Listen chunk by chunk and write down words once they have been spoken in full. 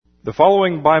The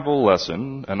following Bible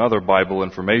lesson and other Bible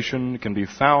information can be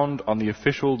found on the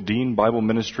official Dean Bible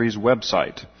Ministries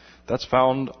website. That's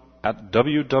found at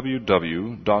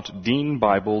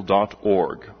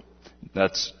www.deanbible.org.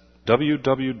 That's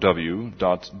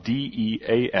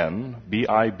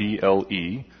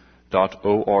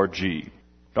www.deanbible.org.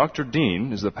 Dr.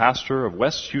 Dean is the pastor of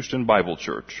West Houston Bible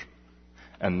Church.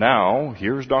 And now,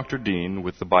 here's Dr. Dean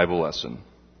with the Bible lesson.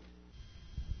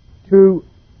 Two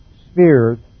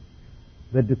spheres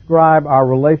that describe our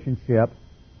relationship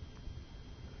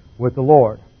with the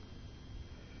Lord.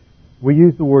 We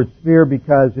use the word sphere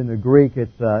because in the Greek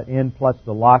it's in plus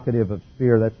the locative of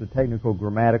sphere. That's the technical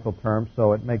grammatical term,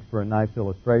 so it makes for a nice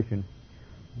illustration.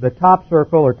 The top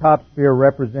circle or top sphere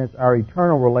represents our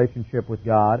eternal relationship with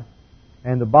God,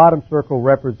 and the bottom circle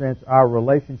represents our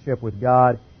relationship with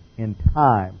God in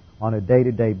time on a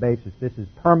day-to-day basis. This is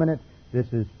permanent,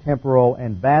 this is temporal,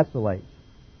 and vacillates.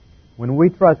 When we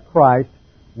trust Christ,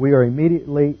 we are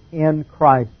immediately in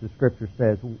Christ, the Scripture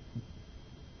says.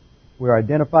 We are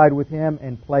identified with Him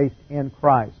and placed in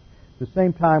Christ. At the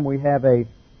same time, we have a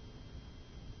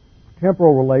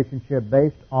temporal relationship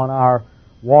based on our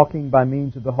walking by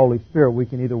means of the Holy Spirit. We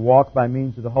can either walk by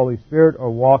means of the Holy Spirit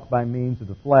or walk by means of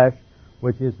the flesh,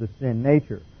 which is the sin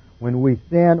nature. When we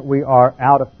sin, we are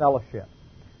out of fellowship.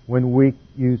 When we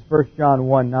use 1 John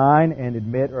 1:9 and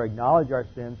admit or acknowledge our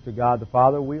sins to God the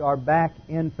Father, we are back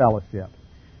in fellowship.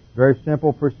 Very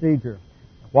simple procedure.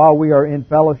 While we are in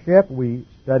fellowship, we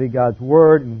study God's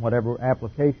Word, and whatever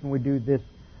application we do, this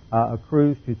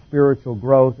accrues to spiritual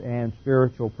growth and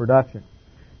spiritual production.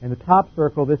 In the top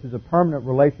circle, this is a permanent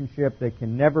relationship that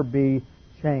can never be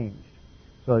changed.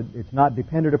 So it's not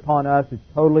dependent upon us. It's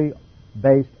totally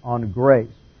based on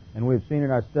grace. And we've seen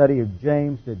in our study of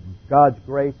James that God's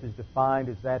grace is defined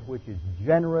as that which is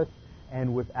generous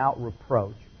and without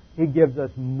reproach. He gives us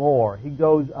more. He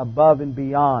goes above and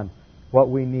beyond what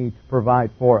we need to provide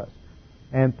for us.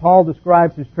 And Paul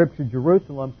describes his trip to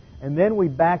Jerusalem, and then we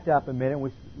backed up a minute and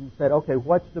we said, okay,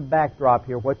 what's the backdrop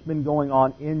here? What's been going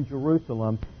on in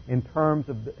Jerusalem in terms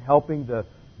of helping the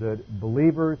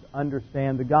believers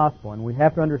understand the gospel? And we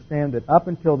have to understand that up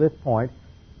until this point,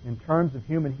 in terms of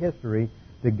human history,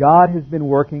 that God has been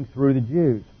working through the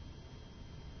Jews.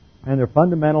 And their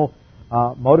fundamental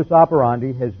modus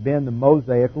operandi has been the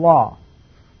Mosaic Law.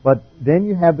 But then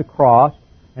you have the cross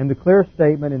and the clear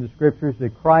statement in the Scriptures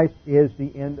that Christ is the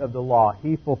end of the law.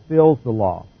 He fulfills the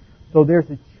law. So there's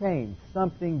a change.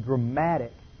 Something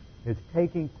dramatic is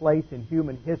taking place in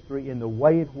human history in the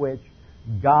way in which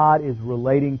God is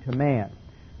relating to man.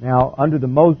 Now, under the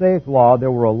Mosaic Law,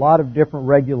 there were a lot of different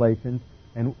regulations,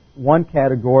 and one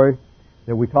category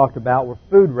that we talked about were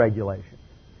food regulations.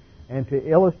 And to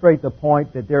illustrate the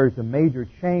point that there is a major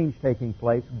change taking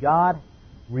place, God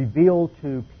revealed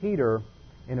to Peter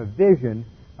in a vision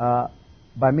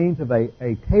by means of a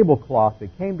tablecloth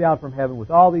that came down from heaven with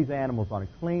all these animals on it,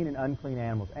 clean and unclean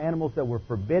animals, animals that were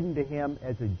forbidden to him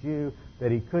as a Jew,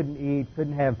 that he couldn't eat,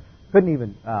 couldn't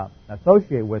even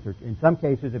associate with, or in some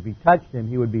cases if he touched them,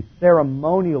 he would be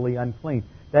ceremonially unclean.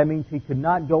 That means he could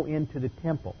not go into the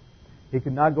temple. He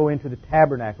could not go into the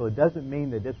tabernacle. It doesn't mean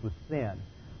that this was sin.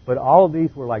 But all of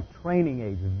these were like training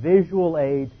aids, visual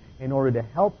aids, in order to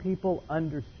help people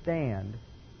understand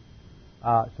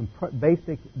some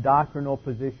basic doctrinal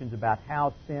positions about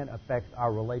how sin affects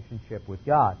our relationship with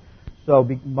God. So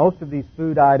most of these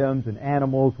food items and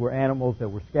animals were animals that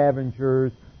were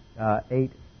scavengers,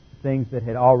 ate things that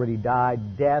had already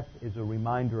died. Death is a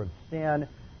reminder of sin.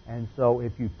 And so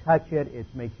if you touch it, it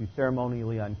makes you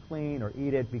ceremonially unclean, or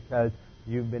eat it because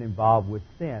you've been involved with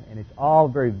sin. And it's all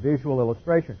very visual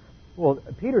illustration. Well,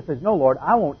 Peter says, no, Lord,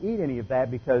 I won't eat any of that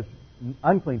because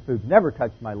unclean foods never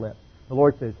touch my lips. The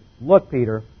Lord says, look,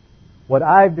 Peter, what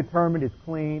I've determined is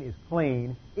clean,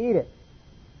 eat it.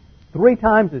 3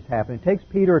 times this happened. It takes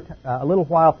Peter a little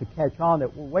while to catch on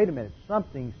that, well, wait a minute,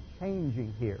 something's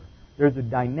changing here. There's a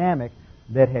dynamic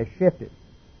that has shifted.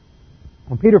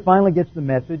 When Peter finally gets the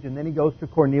message, and then he goes to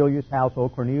Cornelius'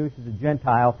 household. Cornelius is a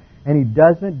Gentile, and he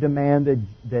doesn't demand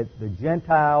that the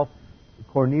Gentile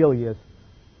Cornelius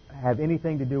have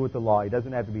anything to do with the law. He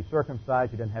doesn't have to be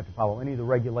circumcised. He doesn't have to follow any of the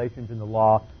regulations in the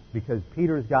law, because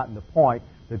Peter has gotten the point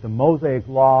that the Mosaic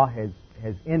Law has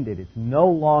ended. It's no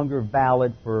longer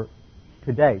valid for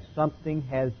today. Something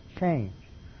has changed.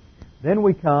 Then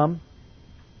we come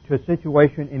to a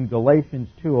situation in Galatians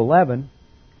 2:11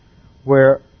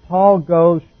 where Paul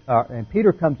goes, and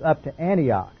Peter comes up to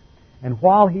Antioch. And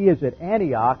while he is at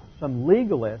Antioch, some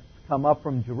legalists come up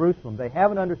from Jerusalem. They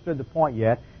haven't understood the point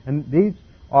yet, and these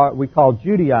we call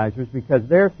Judaizers, because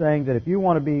they're saying that if you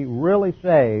want to be really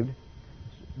saved,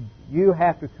 you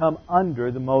have to come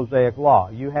under the Mosaic Law.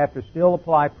 You have to still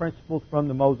apply principles from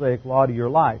the Mosaic Law to your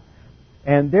life.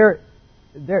 And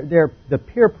the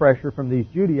peer pressure from these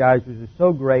Judaizers is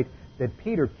so great that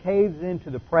Peter caves into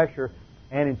the pressure,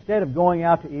 and instead of going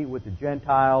out to eat with the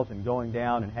Gentiles and going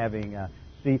down and having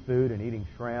seafood and eating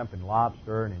shrimp and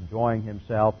lobster and enjoying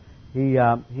himself, he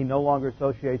no longer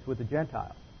associates with the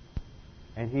Gentiles.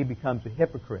 And he becomes a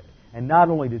hypocrite. And not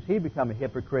only does he become a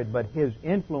hypocrite, but his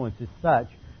influence is such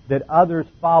that others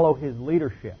follow his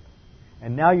leadership.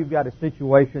 And now you've got a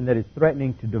situation that is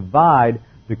threatening to divide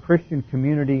the Christian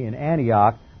community in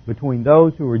Antioch between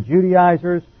those who were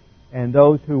Judaizers and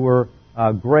those who were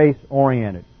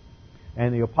grace-oriented.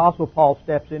 And the Apostle Paul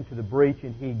steps into the breach,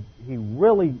 and he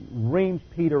really reams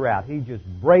Peter out. He just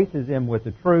braces him with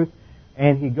the truth,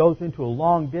 and he goes into a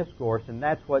long discourse, and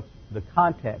that's what's the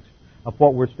context of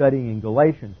what we're studying in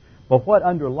Galatians. But what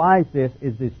underlies this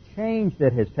is this change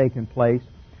that has taken place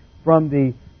from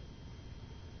the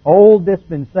old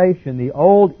dispensation, the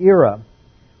old era,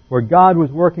 where God was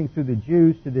working through the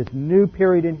Jews, to this new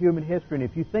period in human history. And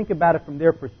if you think about it from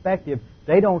their perspective,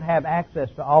 they don't have access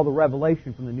to all the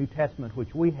revelation from the New Testament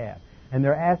which we have. And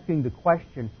they're asking the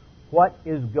question, what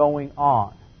is going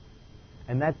on?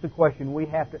 And that's the question we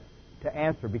have to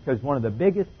answer, because one of the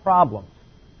biggest problems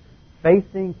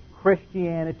facing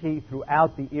Christianity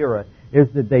throughout the era is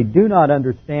that they do not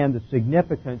understand the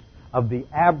significance of the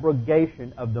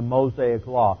abrogation of the Mosaic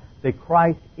Law, that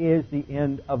Christ is the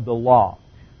end of the law.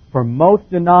 For most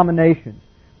denominations,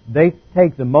 they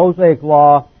take the Mosaic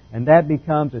Law and that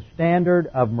becomes a standard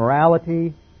of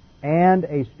morality and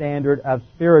a standard of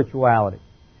spirituality.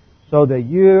 So that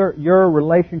your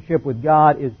relationship with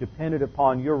God is dependent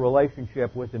upon your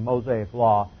relationship with the Mosaic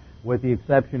Law, with the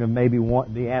exception of maybe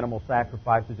the animal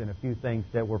sacrifices and a few things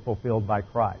that were fulfilled by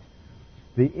Christ.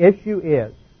 The issue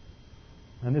is,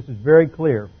 and this is very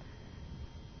clear,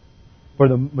 for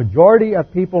the majority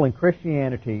of people in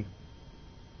Christianity,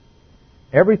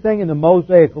 everything in the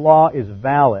Mosaic Law is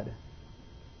valid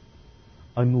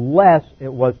unless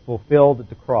it was fulfilled at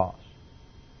the cross.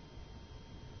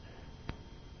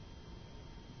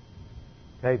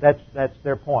 Okay, that's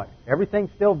their point.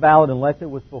 Everything's still valid unless it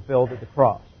was fulfilled at the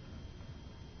cross.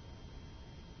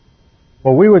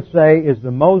 What we would say is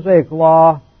the Mosaic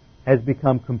Law has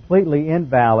become completely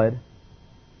invalid.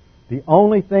 The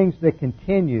only things that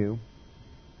continue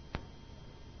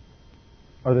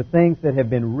are the things that have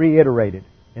been reiterated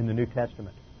in the New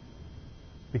Testament.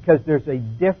 Because there's a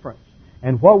difference.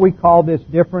 And what we call this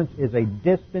difference is a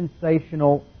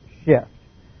dispensational shift.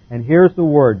 And here's the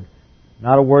word.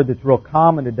 Not a word that's real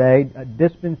common today.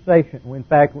 Dispensation. In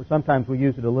fact, sometimes we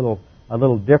use it a little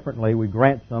differently. We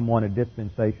grant someone a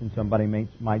dispensation, somebody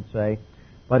might say.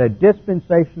 But a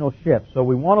dispensational shift. So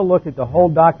we want to look at the whole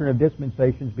doctrine of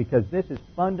dispensations because this is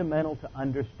fundamental to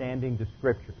understanding the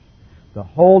Scriptures. The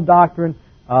whole doctrine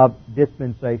of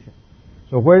dispensation.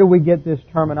 So where do we get this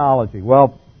terminology?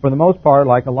 Well, for the most part,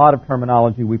 like a lot of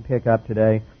terminology we pick up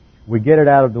today, we get it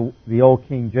out of the old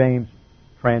King James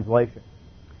translation.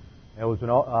 It was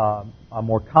a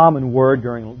more common word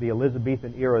during the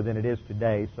Elizabethan era than it is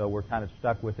today, so we're kind of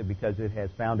stuck with it because it has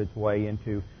found its way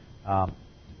into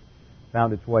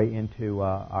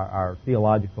our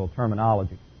theological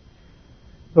terminology.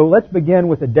 So let's begin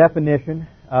with a definition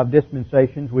of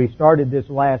dispensations. We started this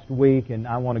last week, and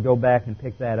I want to go back and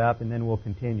pick that up, and then we'll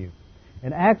continue.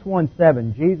 In Acts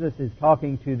 1:7, Jesus is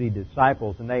talking to the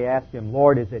disciples, and they ask Him,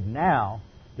 Lord, is it now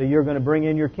that you're going to bring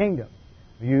in your kingdom?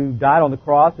 You died on the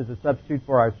cross as a substitute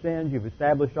for our sins. You've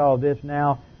established all of this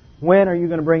now. When are you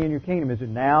going to bring in your kingdom? Is it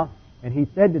now? And He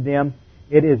said to them,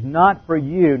 it is not for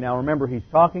you. Now remember, He's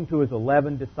talking to His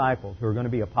 11 disciples who are going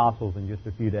to be apostles in just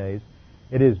a few days.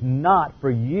 It is not for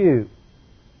you,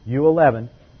 you 11,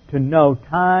 to know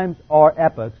times or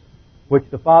epochs which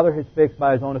the Father has fixed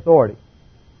by His own authority.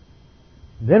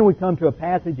 Then we come to a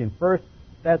passage in 1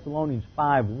 Thessalonians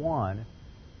 5:1,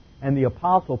 and the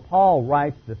Apostle Paul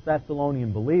writes to the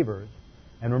Thessalonian believers,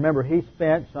 and remember, he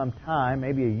spent some time,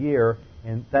 maybe a year,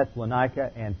 in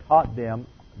Thessalonica and taught them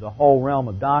the whole realm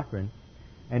of doctrine.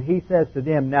 And he says to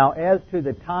them, now as to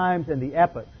the times and the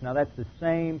epochs, now that's the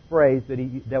same phrase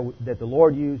that the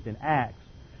Lord used in Acts.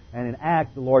 And in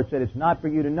Acts, the Lord said, it's not for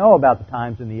you to know about the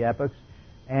times and the epochs.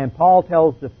 And Paul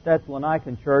tells the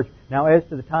Thessalonican church, now as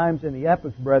to the times and the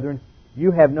epochs, brethren,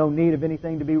 you have no need of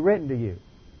anything to be written to you.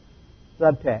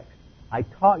 Subtext, I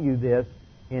taught you this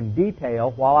in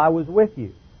detail while I was with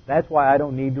you. That's why I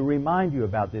don't need to remind you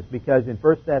about this, because in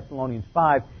 1 Thessalonians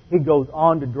 5, he goes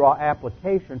on to draw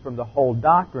application from the whole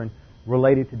doctrine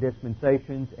related to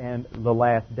dispensations and the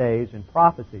last days and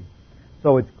prophecy.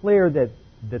 So it's clear that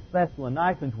the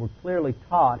Thessalonians were clearly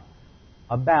taught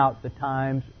about the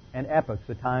times and epochs,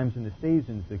 the times and the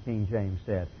seasons, the King James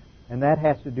said. And that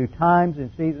has to do, times and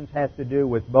seasons has to do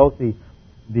with both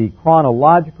the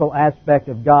chronological aspect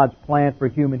of God's plan for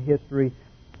human history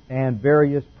and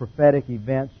various prophetic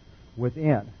events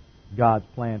within God's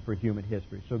plan for human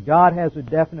history. So God has a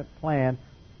definite plan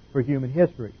for human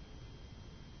history.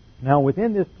 Now,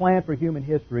 within this plan for human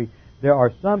history, there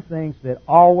are some things that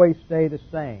always stay the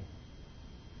same,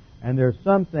 and there are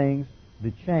some things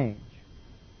that change.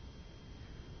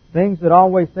 Things that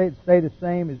always stay the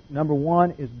same is, number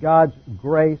one, is God's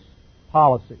grace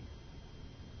policy.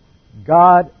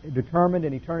 God determined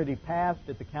in eternity past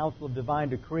at the Council of Divine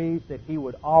Decrees that He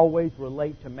would always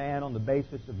relate to man on the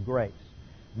basis of grace.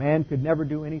 Man could never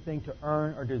do anything to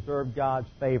earn or deserve God's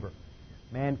favor.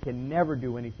 Man can never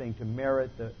do anything to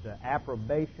merit the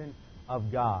approbation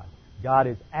of God. God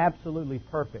is absolutely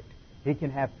perfect. He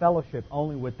can have fellowship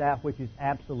only with that which is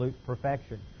absolute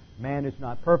perfection. Man is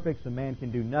not perfect, so man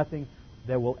can do nothing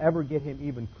that will ever get him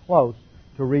even close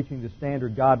to reaching the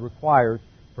standard God requires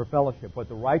for fellowship. What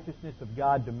the righteousness of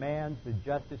God demands, the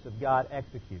justice of God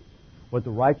executes. What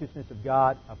the righteousness of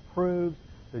God approves,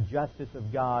 the justice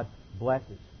of God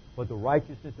blesses. What the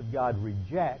righteousness of God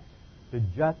rejects, the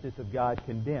justice of God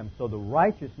condemns. So the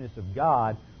righteousness of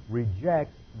God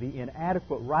rejects the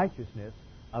inadequate righteousness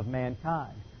of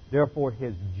mankind. Therefore,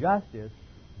 His justice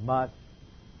must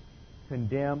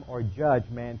condemn or judge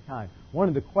mankind. One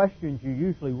of the questions you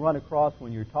usually run across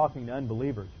when you're talking to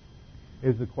unbelievers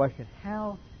is the question,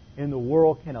 how in the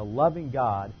world can a loving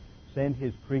God send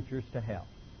His creatures to hell?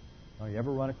 Have you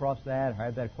ever run across that or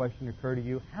had that question occur to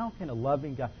you? How can a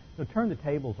loving God... So turn the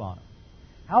tables on Him.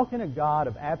 How can a God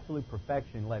of absolute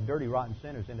perfection let dirty, rotten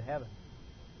sinners into heaven?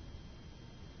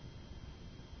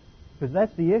 Because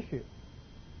that's the issue.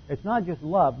 It's not just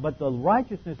love, but the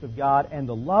righteousness of God and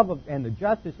the love of and the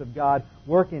justice of God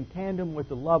work in tandem with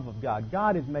the love of God.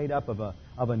 God is made up of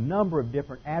a number of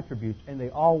different attributes, and they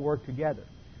all work together.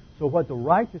 So what the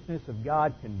righteousness of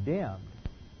God condemned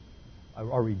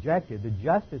or rejected, the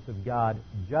justice of God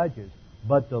judges.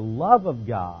 But the love of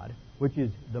God, which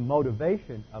is the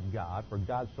motivation of God, for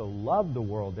God so loved the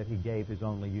world that He gave His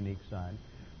only unique Son,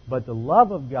 but the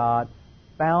love of God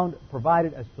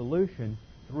provided a solution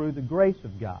through the grace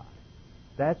of God.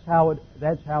 That's how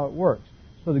it works.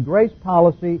 So the grace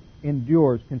policy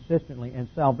endures consistently, and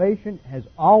salvation has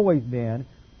always been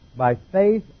by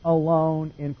faith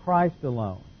alone in Christ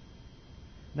alone.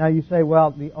 Now you say,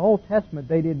 well, the Old Testament,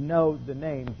 they didn't know the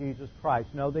name Jesus Christ.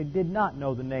 No, they did not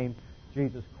know the name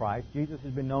Jesus Christ. Jesus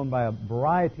has been known by a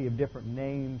variety of different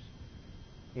names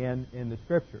in the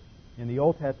Scriptures. In the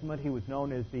Old Testament, He was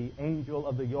known as the angel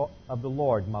of the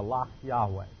Lord, Malach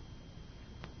Yahweh.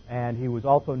 And He was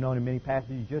also known in many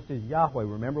passages just as Yahweh.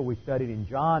 Remember, we studied in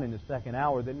John in the second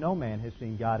hour that no man has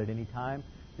seen God at any time.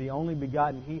 The only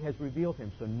begotten, He has revealed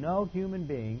Him. So no human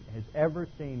being has ever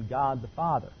seen God the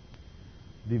Father.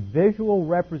 The visual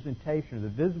representation, or the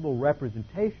visible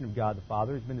representation of God the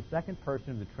Father has been the second person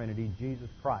of the Trinity, Jesus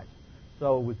Christ.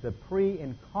 So it was the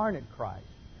pre-incarnate Christ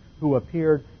who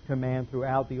appeared to man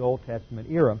throughout the Old Testament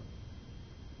era.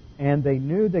 And they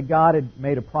knew that God had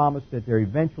made a promise that there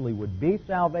eventually would be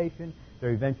salvation,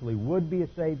 there eventually would be a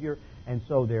Savior, and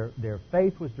so their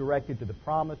faith was directed to the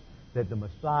promise that the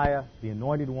Messiah, the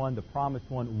Anointed One, the Promised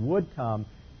One, would come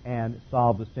and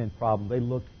solve the sin problem. They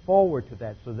looked forward to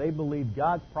that, so they believed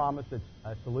God's promise that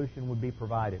a solution would be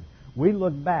provided. We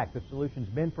look back, the solution's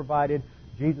been provided.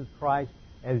 Jesus Christ,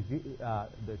 as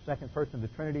the second person of the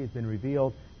Trinity, has been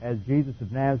revealed as Jesus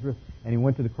of Nazareth, and He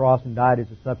went to the cross and died as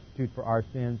a substitute for our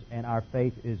sins, and our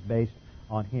faith is based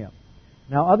on Him.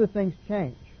 Now, other things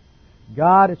change.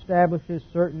 God establishes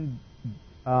certain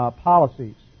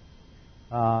policies,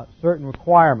 certain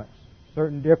requirements,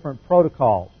 certain different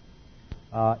protocols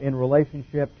in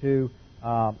relationship to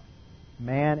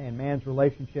man and man's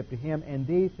relationship to Him, and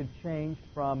these have changed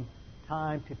from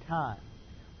time to time.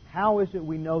 How is it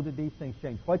we know that these things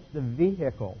change? What's the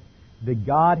vehicle that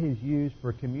God has used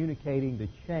for communicating the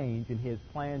change in His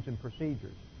plans and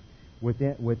procedures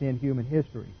within human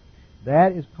history?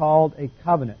 That is called a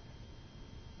covenant.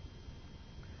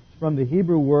 It's from the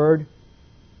Hebrew word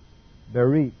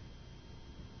berit,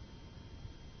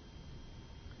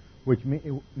 which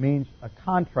means a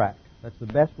contract. That's the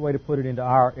best way to put it into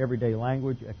our everyday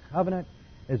language. A covenant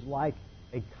is like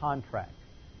a contract.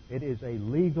 It is a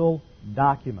legal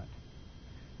document.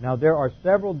 Now, there are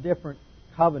several different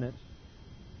covenants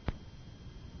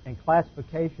and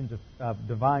classifications of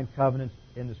divine covenants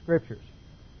in the Scriptures.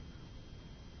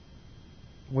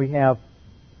 We have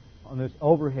on this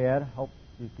overhead, I hope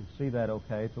you can see that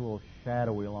okay, it's a little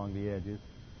shadowy along the edges.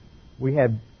 We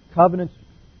have covenants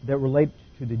that relate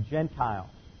to the Gentiles.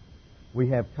 We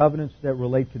have covenants that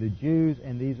relate to the Jews,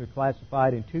 and these are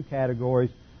classified in two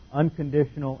categories: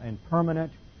 unconditional and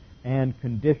permanent, and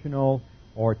conditional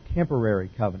or temporary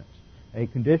covenants. A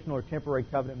conditional or temporary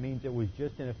covenant means it was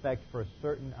just in effect for a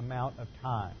certain amount of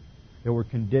time. There were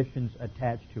conditions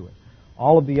attached to it.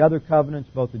 All of the other covenants,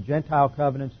 both the Gentile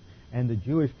covenants and the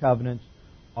Jewish covenants,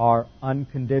 are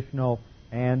unconditional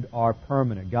and are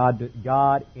permanent.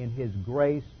 God, in His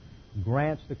grace,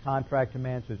 grants the contract to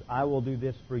man, says, I will do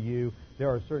this for you. There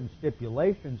are certain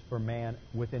stipulations for man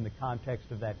within the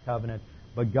context of that covenant,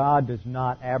 but God does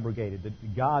not abrogate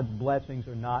it. God's blessings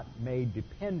are not made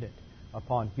dependent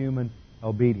upon human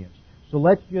obedience. So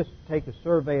let's just take a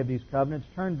survey of these covenants.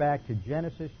 Turn back to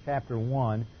Genesis chapter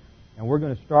 1, and we're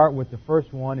going to start with the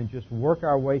first one and just work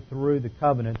our way through the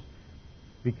covenants,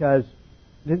 because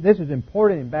this is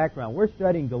important in background. We're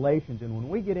studying Galatians, and when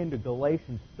we get into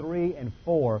Galatians 3 and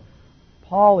 4,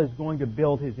 Paul is going to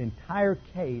build his entire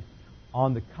case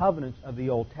on the covenants of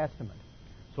the Old Testament.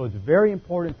 So it's very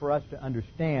important for us to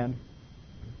understand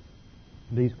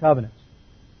these covenants.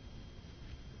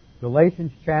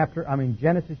 Genesis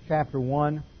chapter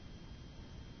 1.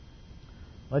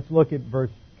 Let's look at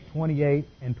verse 28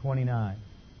 and 29.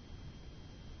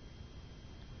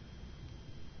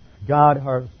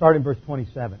 Start in verse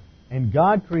 27. And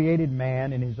God created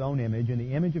man in His own image. In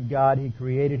the image of God He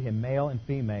created him, male and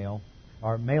female.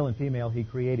 Or male and female He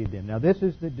created them. Now this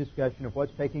is the discussion of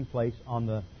what's taking place on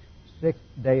the sixth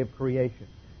day of creation.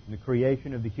 The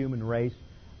creation of the human race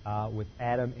with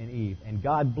Adam and Eve. And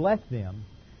God blessed them,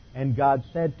 and God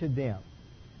said to them,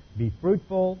 be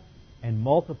fruitful and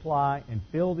multiply and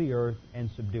fill the earth and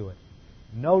subdue it.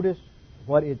 Notice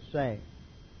what it's saying.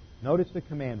 Notice the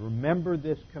command. Remember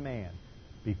this command.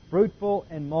 Be fruitful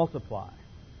and multiply.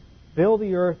 Fill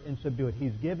the earth and subdue it.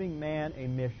 He's giving man a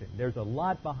mission. There's a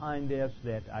lot behind this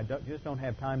that I just don't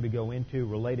have time to go into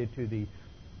related to the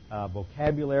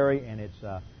vocabulary and its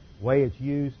way it's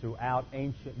used throughout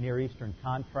ancient Near Eastern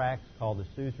contracts called the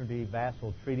suzerainty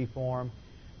vassal treaty form.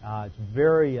 It's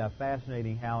very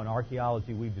fascinating how in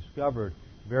archaeology we've discovered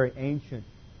very ancient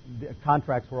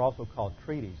contracts were also called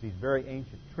treaties, these very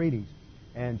ancient treaties.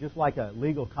 And just like a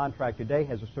legal contract today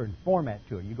has a certain format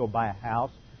to it. You go buy a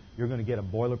house, you're going to get a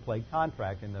boilerplate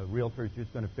contract, and the realtor is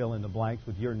just going to fill in the blanks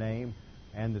with your name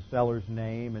and the seller's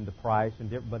name and the price,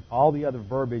 but all the other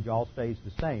verbiage all stays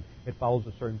the same. It follows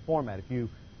a certain format. If you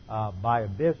buy a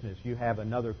business, you have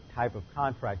another type of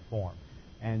contract form.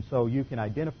 And so you can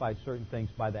identify certain things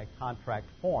by that contract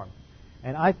form.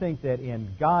 And I think that in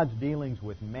God's dealings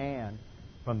with man,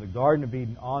 from the Garden of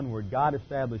Eden onward, God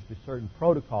established a certain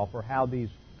protocol for how these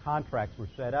contracts were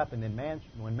set up. And then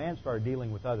when man started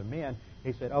dealing with other men,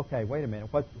 He said, okay, wait a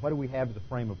minute, what do we have as a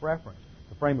frame of reference?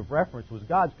 The frame of reference was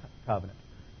God's covenant.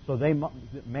 So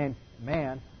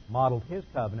man modeled his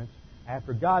covenants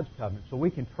after God's covenant. So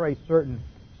we can trace certain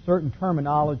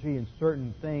terminology and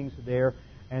certain things there.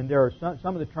 And there are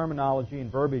some of the terminology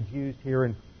and verbiage used here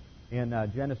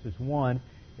in Genesis 1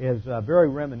 is very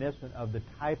reminiscent of the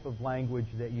type of language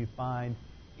that you find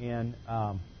in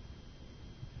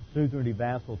suzerainty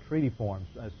vassal treaty forms.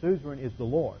 Suzerain is the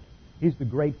Lord. He's the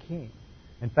great king.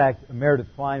 In fact, Meredith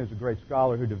Kline, who's a great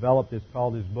scholar who developed this,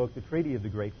 called his book The Treaty of the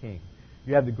Great King.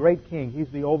 You have the great king. He's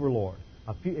the overlord.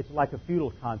 It's like a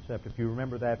feudal concept, if you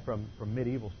remember that from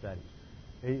medieval studies.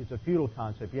 It's a feudal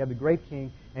concept. You have the great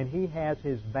king, and he has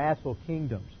his vassal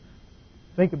kingdoms.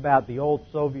 Think about the old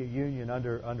Soviet Union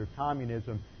under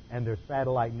communism and their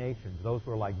satellite nations. Those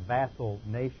were like vassal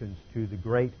nations to the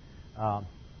great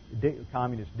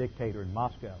communist dictator in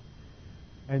Moscow.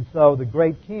 And so the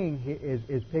great king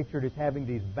is pictured as having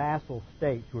these vassal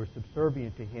states who are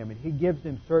subservient to him, and he gives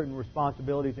them certain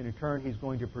responsibilities, and in turn he's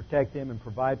going to protect them and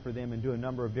provide for them and do a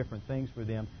number of different things for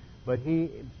them. But he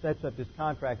sets up this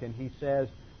contract, and he says,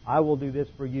 I will do this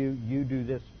for you, you do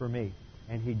this for me.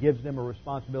 And he gives them a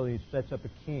responsibility and sets up a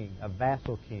king, a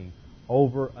vassal king,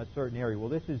 over a certain area. Well,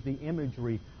 this is the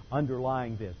imagery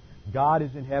underlying this. God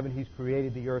is in heaven, He's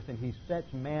created the earth, and He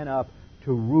sets man up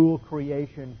to rule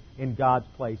creation in God's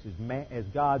place. As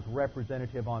God's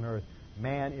representative on earth,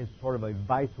 man is sort of a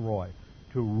viceroy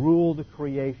to rule the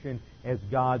creation as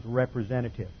God's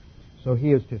representative. So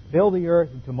he is to fill the earth,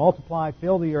 and to multiply,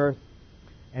 fill the earth,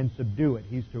 and subdue it.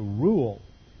 He's to rule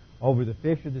over the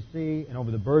fish of the sea, and over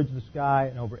the birds of the sky,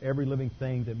 and over every living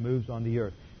thing that moves on the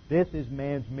earth. This is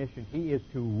man's mission. He is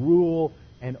to rule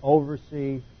and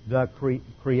oversee the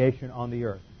creation on the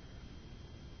earth.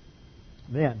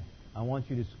 Then, I want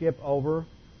you to skip over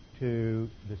to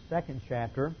the second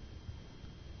chapter,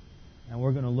 and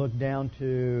we're going to look down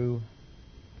to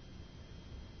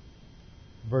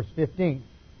verse 15.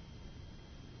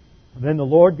 Then the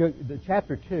Lord,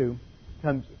 chapter 2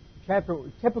 comes,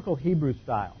 typical Hebrew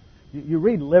style. You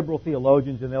read liberal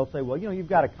theologians and they'll say, well, you've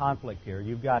got a conflict here.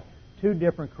 You've got two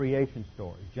different creation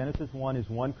stories. Genesis 1 is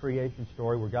one creation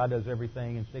story where God does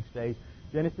everything in 6 days.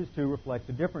 Genesis 2 reflects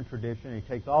a different tradition, and He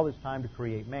takes all this time to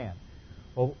create man.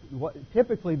 Well,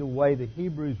 typically the way the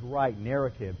Hebrews write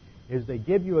narrative is they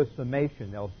give you a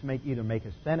summation. They'll either make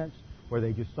a sentence where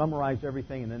they just summarize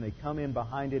everything and then they come in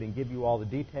behind it and give you all the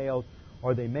details,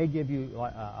 or they may give you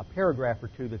a paragraph or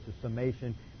two that's a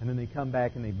summation, and then they come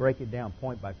back and they break it down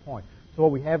point by point. So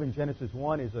what we have in Genesis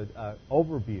 1 is an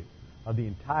overview of the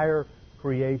entire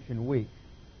creation week.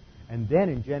 And then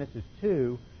in Genesis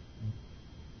 2,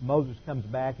 Moses comes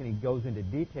back and he goes into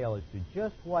detail as to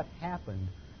just what happened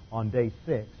on day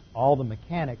 6, all the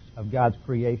mechanics of God's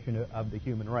creation of the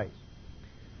human race.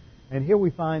 And here we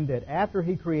find that after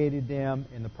He created them,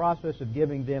 in the process of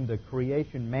giving them the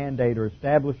creation mandate or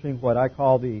establishing what we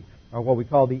call the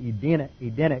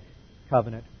Edenic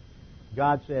covenant,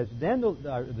 God says,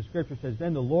 the Scripture says,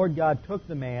 then the Lord God took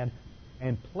the man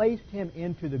and placed him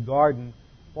into the garden.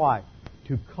 Why?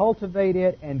 To cultivate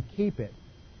it and keep it.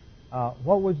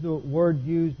 What was the word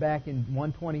used back in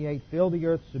 128? Fill the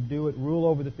earth, subdue it, rule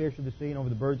over the fish of the sea and over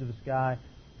the birds of the sky.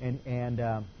 And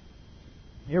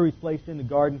here He's placed in the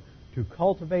garden to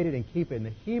cultivate it and keep it. And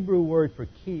the Hebrew word for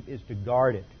keep is to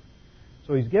guard it.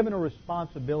 So He's given a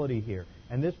responsibility here.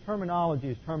 And this terminology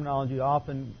is terminology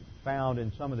often found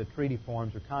in some of the treaty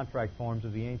forms or contract forms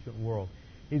of the ancient world.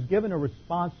 He's given a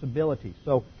responsibility.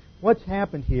 So what's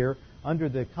happened here under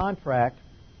the contract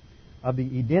of the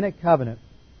Edenic covenant,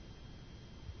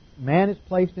 man is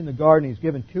placed in the garden. He's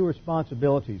given two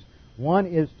responsibilities. One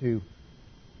is to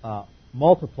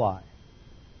multiply,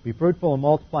 be fruitful and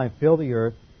multiply and fill the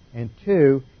earth. And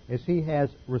two is he has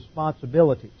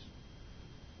responsibilities.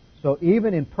 So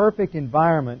even in perfect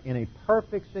environment, in a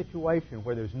perfect situation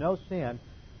where there's no sin,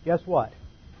 guess what?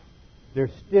 There's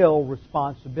still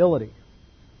responsibility.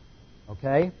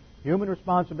 Okay? Human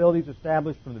responsibility is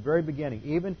established from the very beginning.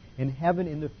 Even in heaven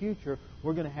in the future,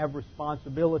 we're going to have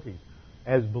responsibilities.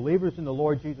 As believers in the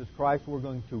Lord Jesus Christ, we're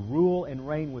going to rule and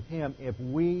reign with Him if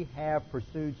we have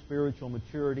pursued spiritual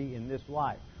maturity in this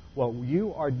life. What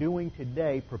you are doing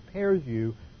today prepares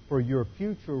you for your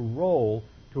future role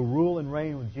to rule and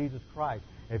reign with Jesus Christ.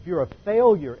 If you're a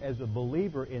failure as a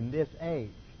believer in this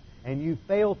age, and you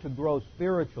fail to grow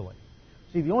spiritually,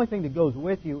 see, the only thing that goes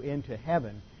with you into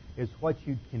heaven is what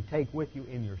you can take with you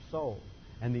in your soul.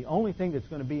 And the only thing that's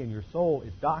going to be in your soul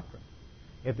is doctrine.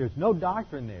 If there's no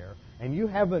doctrine there, and you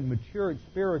haven't matured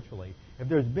spiritually, if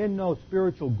there's been no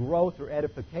spiritual growth or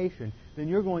edification, then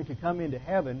you're going to come into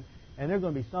heaven, and there are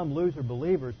going to be some loser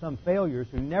believers, some failures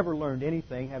who never learned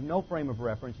anything, have no frame of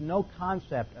reference, no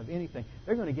concept of anything.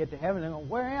 They're going to get to heaven and go,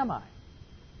 where am I?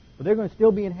 But they're going to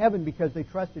still be in heaven because they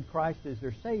trusted Christ as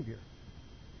their Savior.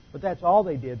 But that's all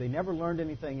they did. They never learned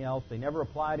anything else. They never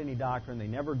applied any doctrine. They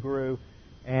never grew.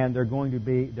 And they're going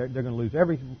to lose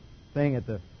everything at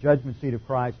the judgment seat of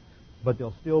Christ, but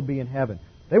they'll still be in heaven.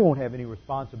 They won't have any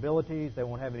responsibilities. They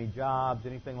won't have any jobs,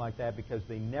 anything like that, because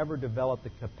they never developed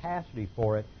the capacity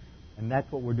for it. And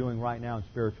that's what we're doing right now in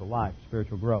spiritual life,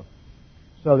 spiritual growth.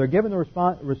 So they're given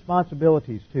the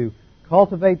responsibilities to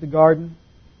cultivate the garden,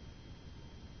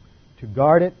 to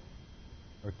guard it,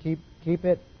 or keep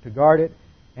it, to guard it.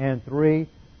 And 3,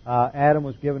 Adam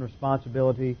was given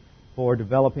responsibility for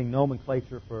developing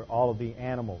nomenclature for all of the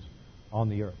animals on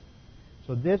the earth.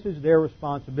 So this is their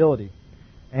responsibility.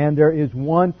 And there is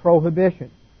one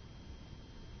prohibition.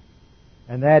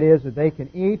 And that is that they can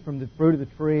eat from the fruit of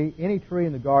the tree, any tree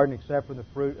in the garden except for the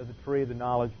fruit of the tree of the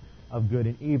knowledge of good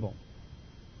and evil.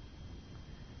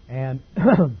 And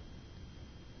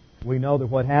we know that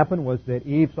what happened was that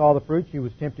Eve saw the fruit. She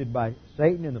was tempted by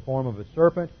Satan in the form of a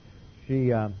serpent.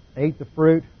 She ate the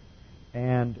fruit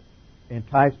and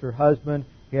enticed her husband.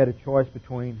 He had a choice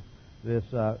between this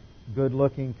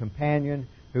good-looking companion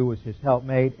who was his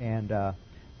helpmate and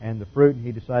the fruit, and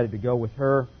he decided to go with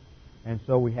her. And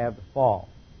so we have the fall.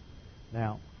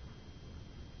 Now,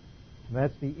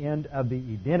 that's the end of the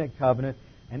Edenic covenant,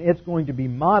 and it's going to be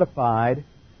modified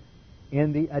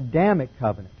in the Adamic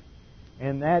covenant.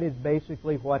 And that is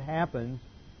basically what happens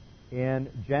in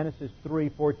Genesis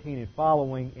 3:14 and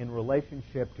following in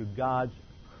relationship to God's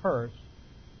curse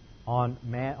on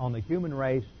the human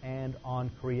race and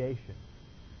on creation.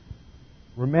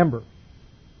 Remember,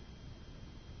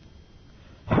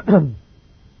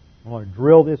 I want to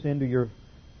drill this into your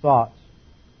thoughts.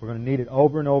 We're going to need it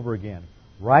over and over again.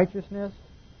 Righteousness,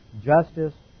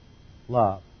 justice,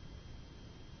 love.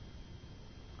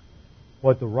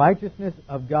 What the righteousness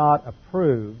of God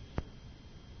approves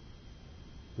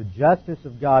The justice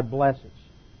of God blesses.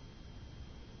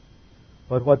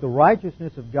 But what the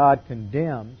righteousness of God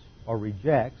condemns or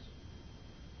rejects,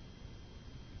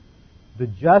 the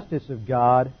justice of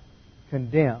God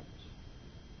condemns.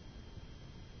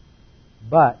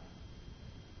 But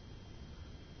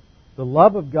the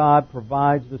love of God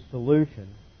provides the solution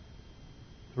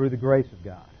through the grace of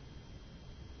God.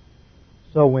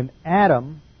 So when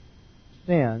Adam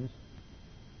sins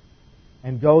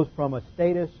and goes from a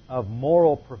status of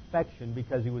moral perfection,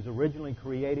 because he was originally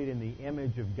created in the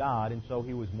image of God, and so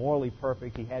he was morally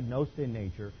perfect, he had no sin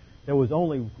nature, there was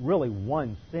only really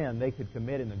one sin they could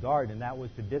commit in the garden, and that was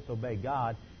to disobey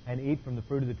God and eat from the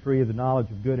fruit of the tree of the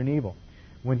knowledge of good and evil.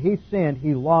 When he sinned,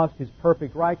 he lost his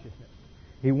perfect righteousness.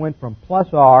 He went from plus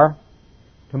R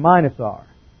to minus R.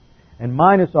 And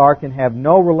minus R can have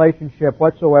no relationship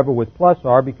whatsoever with plus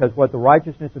R, because what the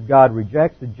righteousness of God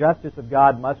rejects, the justice of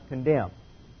God must condemn.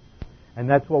 And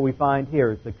that's what we find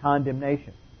here, is the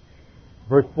condemnation.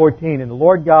 Verse 14, and the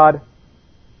Lord God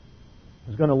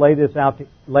is going to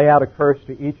lay out a curse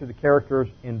to each of the characters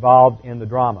involved in the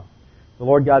drama. The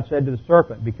Lord God said to the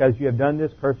serpent, because you have done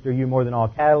this, cursed are you more than all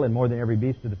cattle and more than every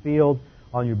beast of the field.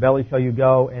 On your belly shall you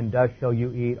go, and dust shall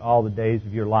you eat all the days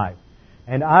of your life.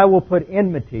 And I will put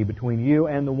enmity between you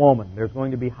and the woman. There's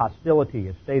going to be hostility,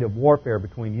 a state of warfare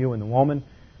between you and the woman,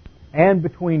 and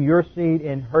between your seed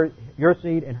and her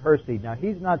seed. Now,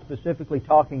 he's not specifically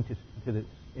talking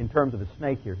in terms of the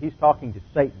snake here. He's talking to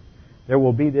Satan. There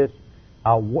will be this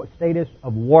status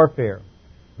of warfare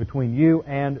between you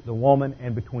and the woman,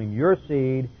 and between your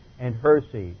seed and her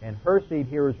seed. And her seed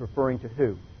here is referring to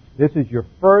who? This is your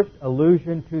first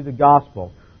allusion to the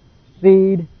gospel.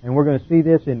 Seed, and we're going to see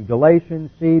this in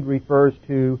Galatians, seed refers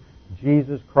to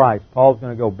Jesus Christ. Paul's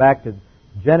going to go back to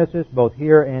Genesis, both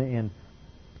here and in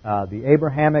the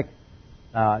Abrahamic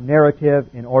narrative,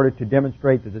 in order to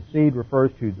demonstrate that the seed refers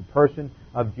to the person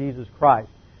of Jesus Christ.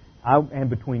 And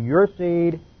between your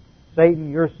seed,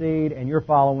 Satan, your seed, and your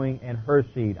following, and her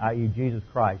seed, i.e. Jesus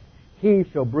Christ, he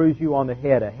shall bruise you on the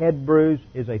head. A head bruise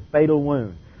is a fatal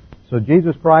wound. So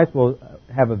Jesus Christ will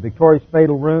have a victorious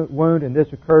fatal wound, and this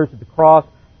occurs at the cross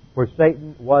where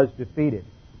Satan was defeated.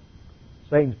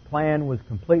 Satan's plan was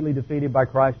completely defeated by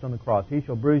Christ on the cross. He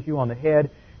shall bruise you on the head,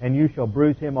 and you shall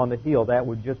bruise him on the heel. That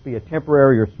would just be a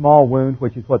temporary or small wound,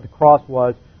 which is what the cross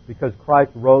was, because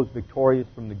Christ rose victorious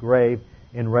from the grave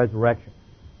in resurrection.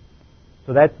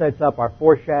 So that sets up our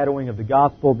foreshadowing of the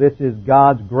gospel. This is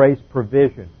God's grace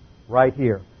provision right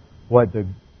here. What the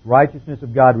righteousness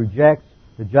of God rejects,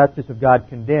 the justice of God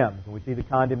condemns. And we see the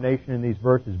condemnation in these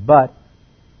verses. But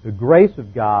the grace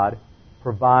of God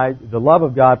provides, the love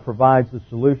of God provides the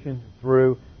solution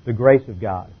through the grace of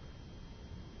God.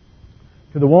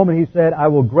 To the woman he said, I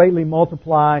will greatly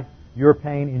multiply your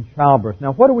pain in childbirth.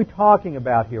 Now what are we talking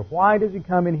about here? Why does he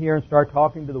come in here and start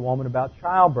talking to the woman about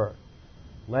childbirth?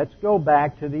 Let's go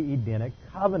back to the Edenic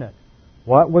covenant.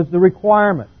 What was the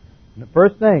requirement? The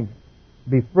first thing,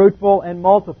 be fruitful and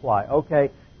multiply. Okay.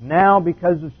 Now,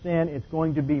 because of sin, it's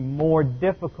going to be more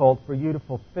difficult for you to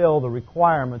fulfill the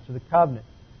requirements of the covenant.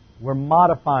 We're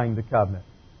modifying the covenant.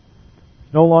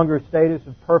 It's no longer a status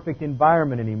of perfect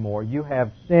environment anymore. You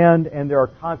have sinned, and there are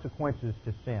consequences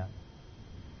to sin.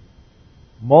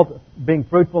 Being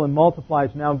fruitful and multiply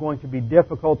is now going to be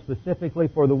difficult specifically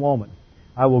for the woman.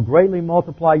 I will greatly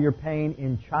multiply your pain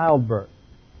in childbirth.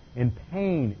 In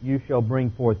pain you shall bring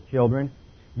forth children,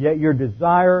 yet your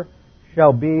desire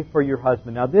shall be for your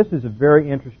husband. Now this is a very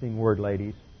interesting word,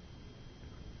 ladies.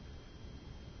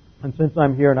 And since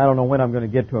I'm here and I don't know when I'm going to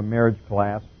get to a marriage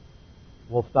class,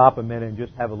 we'll stop a minute and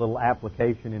just have a little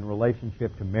application in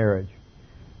relationship to marriage.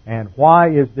 And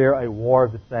why is there a war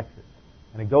of the sexes?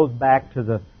 And it goes back to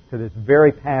this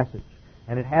very passage.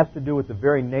 And it has to do with the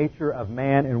very nature of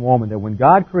man and woman. That when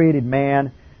God created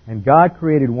man and God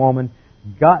created woman,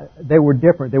 they were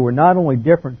different. They were not only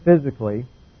different physically,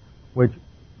 which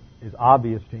is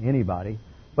obvious to anybody,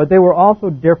 but they were also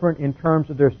different in terms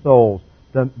of their souls.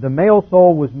 The male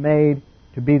soul was made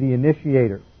to be the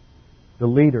initiator, the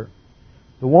leader.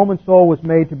 The woman's soul was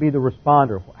made to be the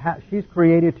responder. She's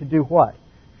created to do what?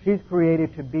 She's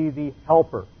created to be the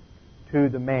helper to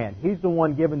the man. He's the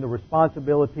one given the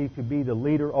responsibility to be the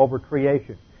leader over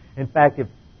creation. In fact, if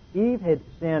Eve had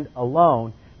sinned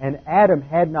alone and Adam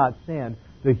had not sinned,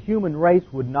 the human race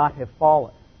would not have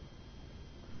fallen.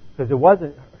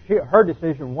 Because her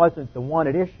decision wasn't the one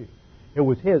at issue. It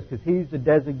was his, because he's the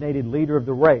designated leader of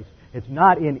the race. It's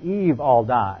not in Eve all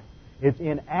die. It's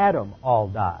in Adam all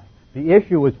die. The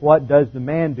issue is what does the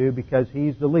man do, because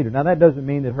he's the leader. Now that doesn't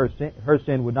mean that her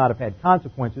sin would not have had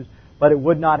consequences, but it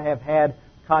would not have had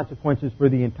consequences for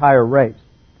the entire race.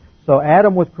 So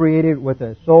Adam was created with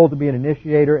a soul to be an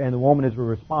initiator, and the woman is a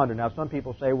responder. Now, some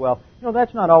people say, well,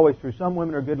 that's not always true. Some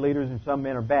women are good leaders and some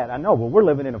men are bad. I know, but we're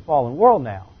living in a fallen world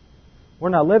now. We're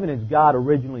not living as God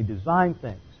originally designed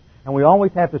things. And we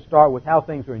always have to start with how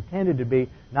things are intended to be,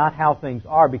 not how things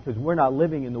are, because we're not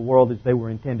living in the world as they were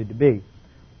intended to be.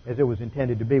 As it was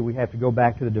intended to be, we have to go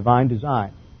back to the divine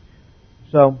design.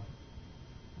 So,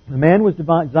 the man was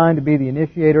designed to be the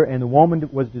initiator, and the woman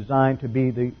was designed to be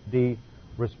the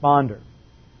responder.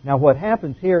 Now what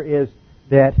happens here is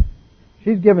that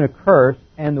she's given a curse,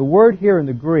 and the word here in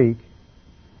the Greek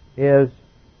is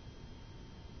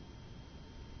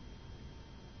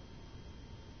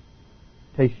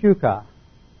teshuka.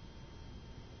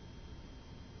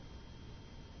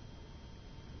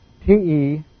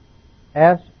 T-E-S-H-U-K-A-H.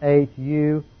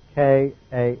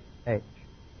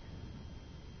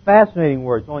 Fascinating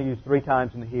word. It's only used 3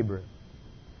 times in the Hebrew.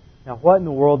 Now, what in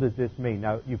the world does this mean?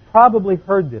 Now, you've probably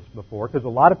heard this before, because a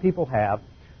lot of people have.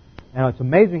 And it's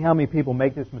amazing how many people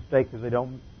make this mistake because they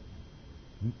don't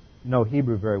know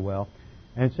Hebrew very well.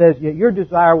 And it says, your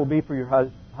desire will be for your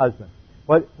husband.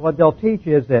 What they'll teach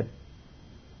is that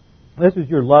this is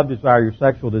your love desire, your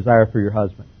sexual desire for your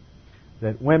husband.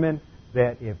 That women,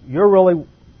 that if you're really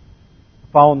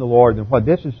following the Lord, then what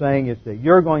this is saying is that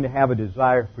you're going to have a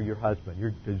desire for your husband. Your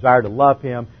desire to love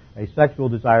him, a sexual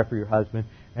desire for your husband.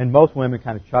 And most women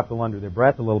kind of chuckle under their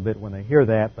breath a little bit when they hear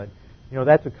that, but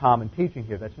that's a common teaching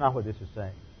here. That's not what this is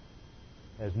saying.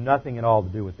 It has nothing at all to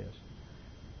do with this.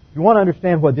 If you want to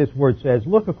understand what this word says,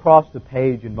 look across the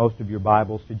page in most of your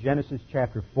Bibles to Genesis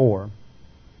chapter 4,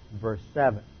 verse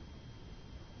 7.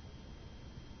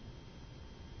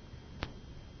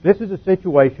 This is a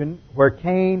situation where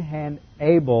Cain and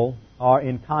Abel are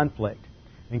in conflict.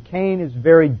 And Cain is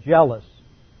very jealous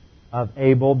of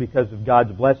Abel because of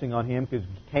God's blessing on him, because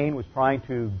Cain was trying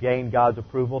to gain God's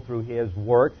approval through his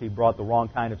works. He brought the wrong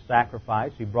kind of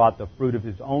sacrifice. He brought the fruit of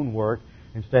his own work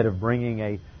instead of bringing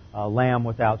a lamb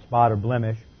without spot or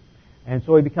blemish. And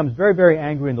so he becomes very, very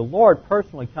angry, and the Lord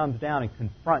personally comes down and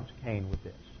confronts Cain with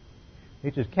this.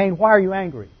 He says, Cain, why are you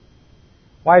angry?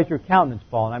 Why is your countenance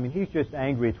fallen? I mean, he's just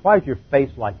angry. Why is your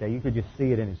face like that? You could just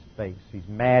see it in his face. He's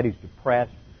mad. He's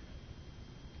depressed.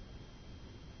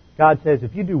 God says,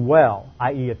 if you do well,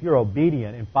 i.e., if you're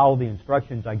obedient and follow the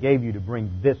instructions I gave you to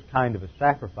bring this kind of a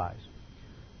sacrifice,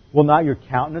 will not your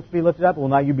countenance be lifted up? Will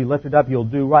not you be lifted up? You'll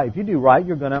do right. If you do right,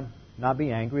 you're going to not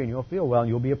be angry and you'll feel well and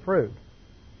you'll be approved.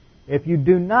 If you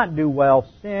do not do well,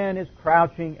 sin is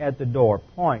crouching at the door.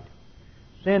 Point.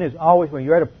 Sin is always, when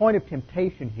you're at a point of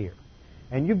temptation here,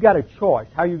 and you've got a choice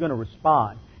how you're going to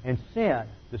respond. And sin,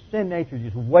 the sin nature is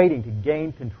just waiting to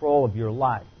gain control of your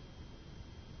life.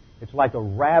 It's like a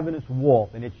ravenous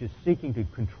wolf, and it's just seeking to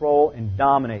control and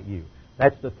dominate you.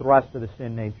 That's the thrust of the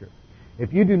sin nature.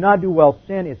 If you do not do well,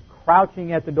 sin is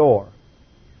crouching at the door.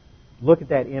 Look at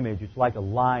that image. It's like a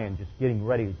lion just getting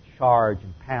ready to charge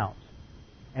and pounce.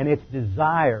 And its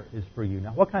desire is for you.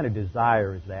 Now, what kind of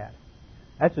desire is that?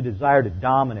 That's a desire to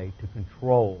dominate, to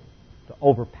control, to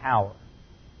overpower.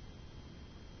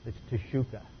 It's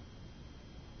teshuka.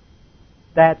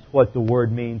 That's what the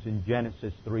word means in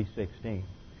Genesis 3:16.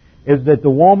 Is that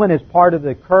the woman is part of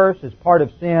the curse, is part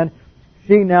of sin.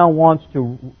 She now wants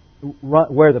to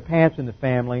wear the pants in the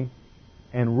family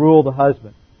and rule the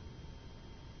husband.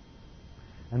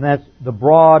 And that's the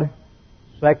broad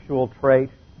sexual trait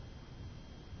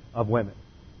of women,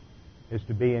 is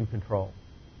to be in control.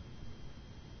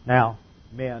 Now,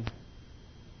 men,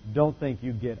 don't think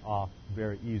you get off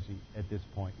very easy at this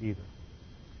point either.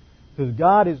 Because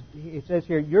God is, it says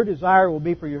here, your desire will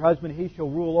be for your husband, he shall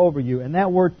rule over you. And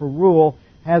that word for rule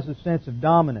has the sense of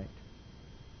dominate.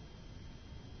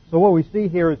 So what we see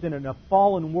here is in a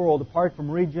fallen world, apart from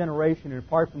regeneration and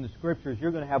apart from the Scriptures,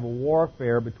 you're going to have a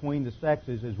warfare between the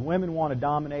sexes as women want to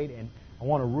dominate and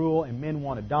want to rule and men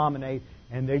want to dominate,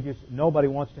 and nobody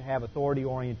wants to have authority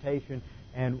orientation,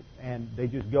 and they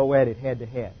just go at it head to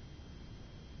head.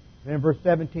 Then in verse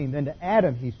 17, then to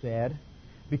Adam he said,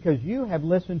 because you have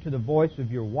listened to the voice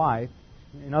of your wife,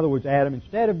 in other words, Adam,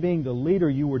 instead of being the leader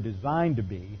you were designed to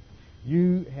be,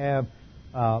 you have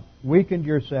weakened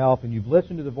yourself and you've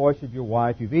listened to the voice of your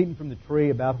wife. You've eaten from the tree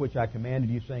about which I commanded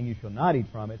you, saying you shall not eat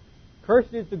from it.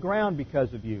 Cursed is the ground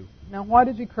because of you. Now, why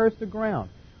does he curse the ground?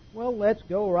 Well, let's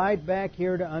go right back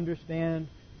here to understand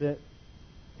the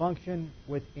function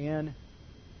within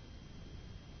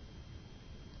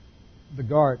the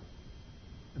garden,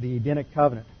 the Edenic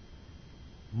covenant.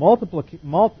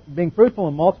 Being fruitful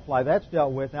and multiply, that's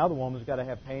dealt with. Now the woman's got to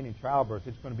have pain in childbirth.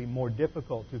 It's going to be more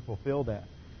difficult to fulfill that.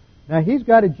 Now he's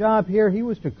got a job here. He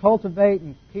was to cultivate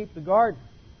and keep the garden.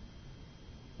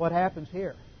 What happens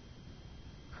here?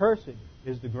 Cursed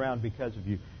is the ground because of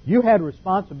you. You had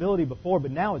responsibility before,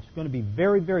 but now it's going to be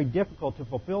very, very difficult to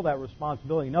fulfill that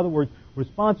responsibility. In other words,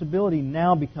 responsibility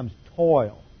now becomes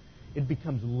toil. It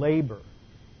becomes labor.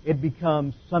 It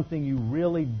becomes something you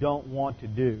really don't want to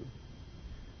do.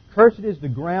 Cursed is the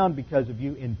ground because of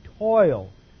you. In toil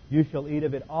you shall eat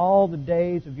of it all the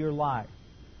days of your life.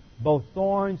 Both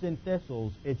thorns and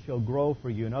thistles it shall grow for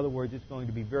you. In other words, it's going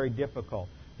to be very difficult.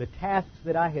 The tasks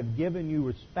that I have given you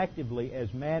respectively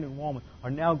as man and woman are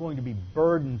now going to be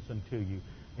burdensome to you.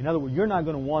 In other words, you're not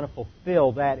going to want to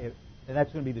fulfill that, and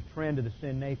that's going to be the trend of the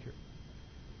sin nature.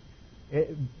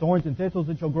 Thorns and thistles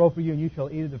it shall grow for you, and you shall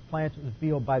eat of the plants of the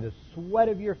field. By the sweat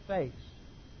of your face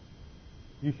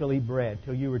you shall eat bread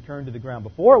till you return to the ground.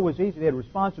 Before it was easy. They had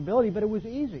responsibility, but it was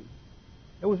easy.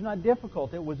 It was not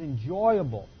difficult. It was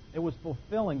enjoyable. It was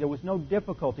fulfilling. There was no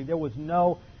difficulty. There was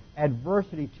no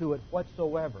adversity to it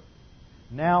whatsoever.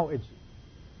 Now it's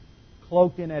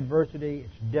cloaked in adversity.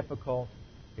 It's difficult.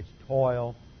 It's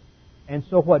toil. And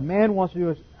so what man wants to do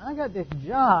is, I got this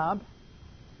job,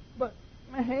 but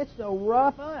man, it's so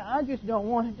rough. I just don't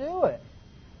want to do it.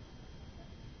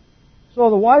 So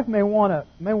the wife may want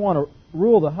to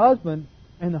rule the husband,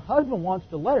 and the husband wants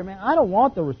to let her. Man, I don't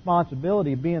want the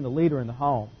responsibility of being the leader in the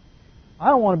home. I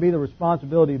don't want to be the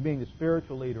responsibility of being the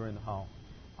spiritual leader in the home.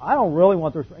 I don't really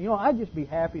want the... I'd just be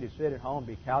happy to sit at home,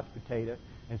 be couch potato,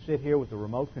 and sit here with the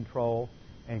remote control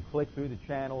and click through the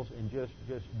channels and just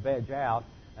veg out.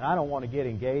 And I don't want to get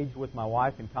engaged with my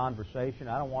wife in conversation.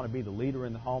 I don't want to be the leader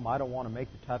in the home. I don't want to make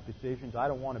the tough decisions. I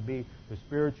don't want to be the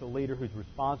spiritual leader who's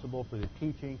responsible for the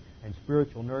teaching and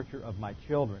spiritual nurture of my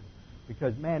children.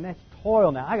 Because, man, that's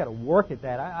toil now. I got to work at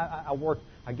that. I work.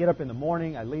 I get up in the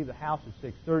morning. I leave the house at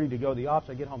 6:30 to go to the office.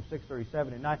 I get home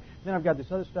 6:37 at night. Then I've got this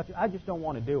other stuff. I just don't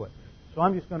want to do it. So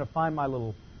I'm just going to find my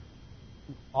little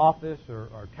office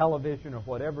or television or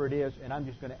whatever it is, and I'm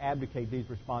just going to abdicate these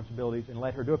responsibilities and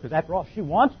let her do it. Because after all, she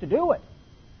wants to do it.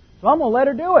 So I'm going to let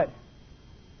her do it.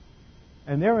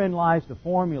 And therein lies the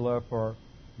formula for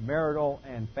marital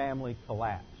and family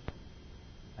collapse.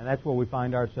 And that's where we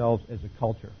find ourselves as a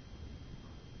culture.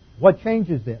 What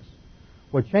changes this?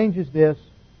 What changes this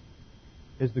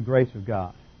is the grace of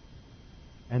God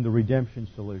and the redemption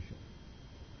solution.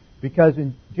 Because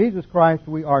in Jesus Christ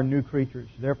we are new creatures.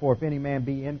 Therefore, if any man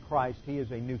be in Christ, he is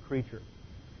a new creature.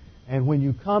 And when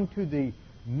you come to the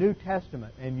New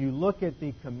Testament and you look at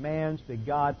the commands that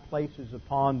God places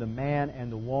upon the man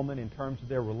and the woman in terms of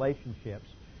their relationships,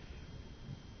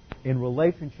 in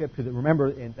relationship to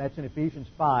remember, that's in Ephesians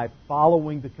 5,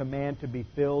 following the command to be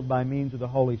filled by means of the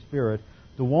Holy Spirit,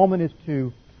 the woman is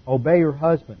to obey her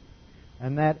husband.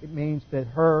 And that means that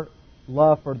her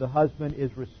love for the husband is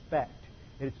respect.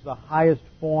 It's the highest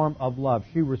form of love.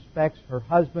 She respects her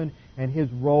husband and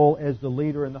his role as the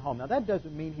leader in the home. Now, that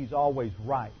doesn't mean he's always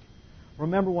right.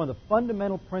 Remember, one of the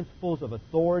fundamental principles of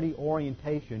authority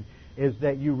orientation is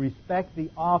that you respect the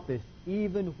office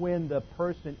even when the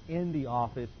person in the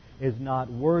office is not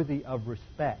worthy of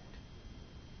respect.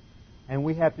 And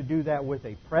we have to do that with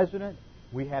a president.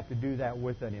 We have to do that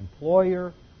with an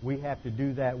employer. We have to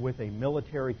do that with a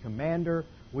military commander.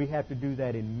 We have to do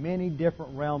that in many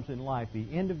different realms in life. The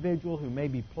individual who may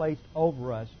be placed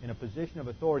over us in a position of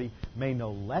authority may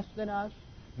know less than us,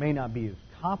 may not be as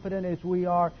competent as we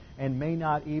are, and may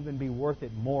not even be worth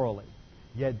it morally.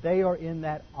 Yet they are in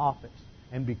that office.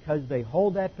 And because they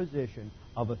hold that position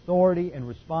of authority and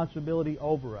responsibility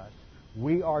over us,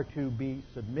 we are to be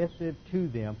submissive to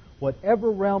them,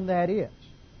 whatever realm that is.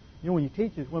 When you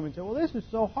teach this, women say, well, this is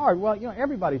so hard. Well,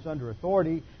 everybody's under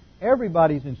authority.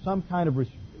 Everybody's in some kind of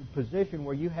position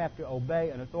where you have to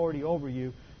obey an authority over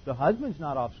you. The husband's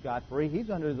not off scot-free. He's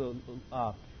under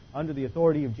the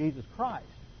authority of Jesus Christ.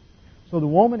 So the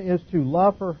woman is to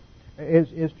love her,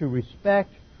 is to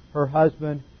respect her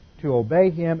husband, to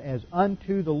obey him as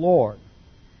unto the Lord.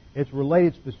 It's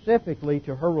related specifically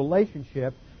to her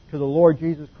relationship to the Lord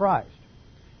Jesus Christ.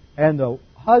 And the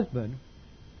husband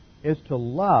is to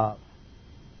love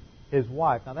his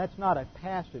wife. Now, that's not a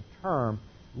passive term.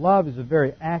 Love is a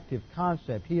very active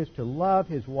concept. He is to love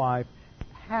his wife.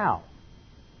 How?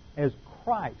 As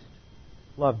Christ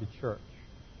loved the church.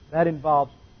 That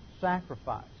involves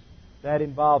sacrifice. That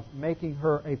involves making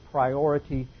her a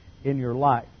priority in your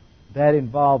life. That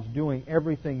involves doing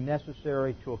everything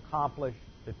necessary to accomplish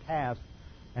the task,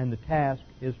 and the task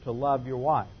is to love your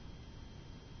wife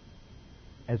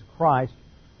as Christ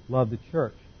loved the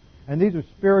church. And these are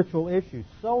spiritual issues,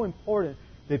 so important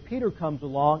that Peter comes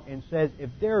along and says, if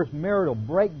there's marital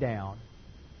breakdown,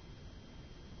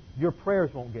 your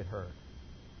prayers won't get heard.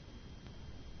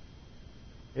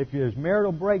 If there's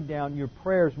marital breakdown, your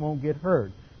prayers won't get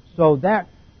heard. So that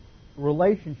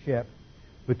relationship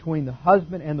between the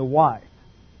husband and the wife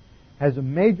has a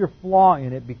major flaw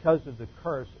in it because of the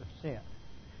curse of sin.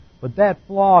 But that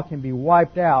flaw can be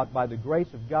wiped out by the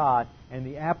grace of God and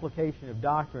the application of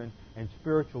doctrine and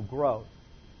spiritual growth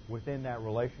within that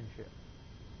relationship.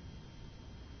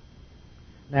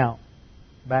 Now,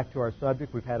 back to our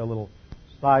subject. We've had a little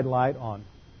sidelight on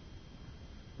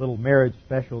little marriage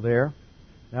special there.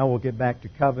 Now we'll get back to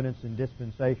covenants and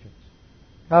dispensations.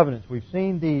 Covenants. We've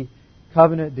seen the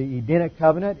covenant, the Edenic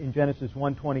covenant in Genesis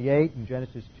 1:28 and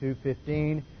Genesis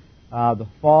 2:15. The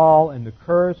fall and the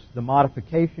curse, the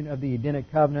modification of the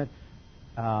Edenic covenant,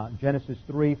 Genesis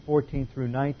 3:14 through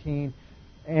 19.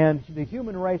 And the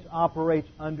human race operates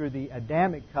under the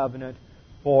Adamic covenant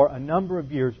for a number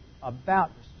of years,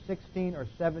 about 16 or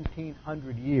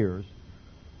 1700 years,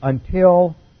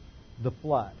 until the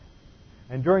flood.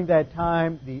 And during that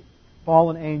time, the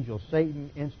fallen angel, Satan,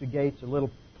 instigates a little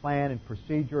plan and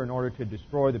procedure in order to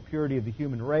destroy the purity of the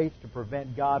human race, to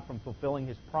prevent God from fulfilling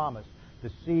His promise. The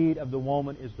seed of the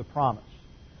woman is the promise.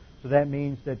 So that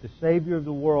means that the Savior of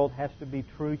the world has to be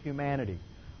true humanity.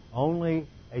 Only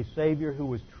a Savior who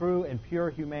was true and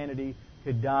pure humanity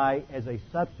could die as a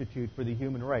substitute for the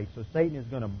human race. So Satan is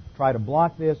going to try to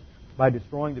block this by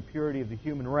destroying the purity of the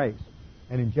human race.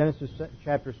 And in Genesis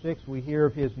chapter 6, we hear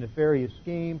of his nefarious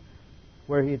scheme,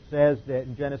 where it says that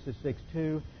in Genesis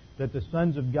 6:2, that the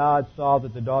sons of God saw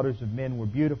that the daughters of men were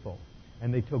beautiful,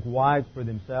 and they took wives for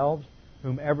themselves,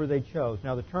 whomever they chose.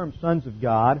 Now, the term sons of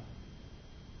God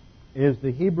is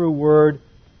the Hebrew word,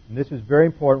 and this is very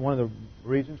important, one of the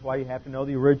reasons why you have to know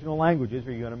the original languages,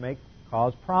 or you're going to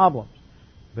cause problems.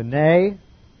 B'nai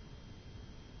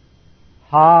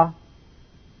Ha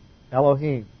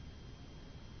Elohim.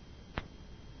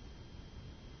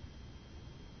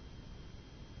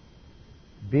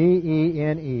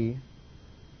 B-E-N-E-H-A,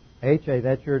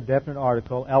 that's your definite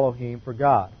article, Elohim, for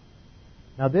God.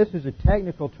 Now, this is a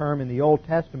technical term in the Old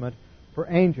Testament for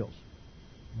angels,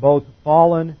 both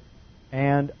fallen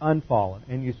and unfallen.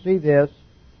 And you see this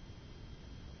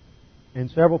in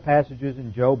several passages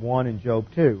in Job 1 and Job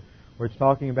 2, where it's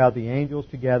talking about the angels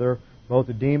together, both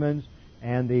the demons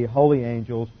and the holy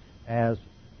angels, as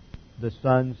the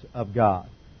sons of God.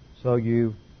 So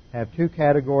you have two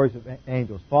categories of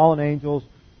angels. Fallen angels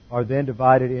are then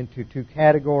divided into two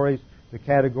categories. The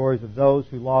categories of those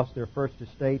who lost their first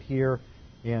estate here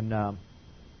are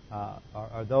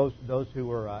those who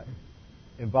were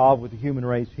involved with the human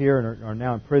race here and are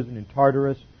now imprisoned in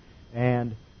Tartarus,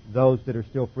 and those that are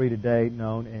still free today,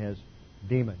 known as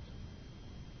demons.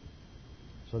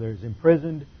 So there's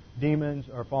imprisoned demons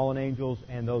or fallen angels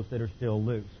and those that are still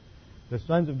loose. The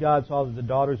sons of God saw that the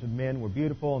daughters of men were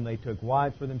beautiful, and they took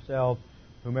wives for themselves,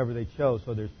 whomever they chose.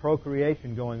 So there's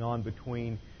procreation going on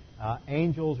between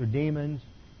angels or demons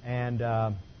and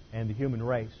the human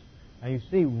race. And you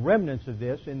see remnants of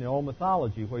this in the old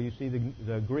mythology, where you see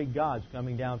the Greek gods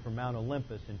coming down from Mount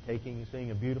Olympus and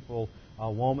seeing a beautiful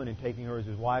woman and taking her as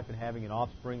his wife and having an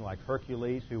offspring like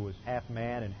Hercules, who was half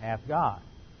man and half God.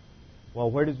 Well,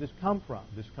 where does this come from?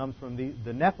 This comes from the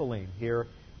Nephilim here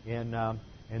in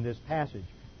this passage.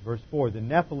 Verse 4, the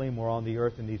Nephilim were on the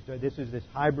earth in these days. This is this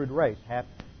hybrid race, half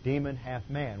demon, half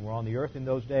man, were on the earth in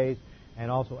those days,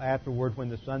 and also afterward when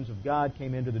the sons of God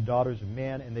came into the daughters of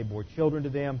men, and they bore children to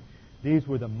them. These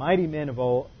were the mighty men of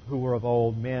old, who were of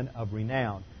old, men of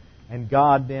renown. And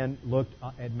God then looked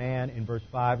at man in verse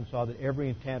 5 and saw that every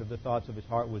intent of the thoughts of his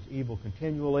heart was evil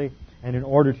continually. And in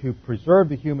order to preserve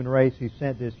the human race, He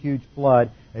sent this huge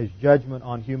flood as judgment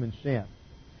on human sin.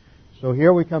 So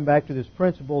here we come back to this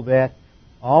principle that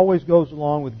always goes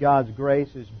along with God's grace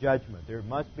is judgment. There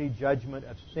must be judgment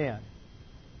of sin.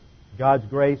 God's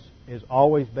grace is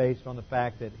always based on the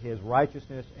fact that His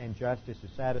righteousness and justice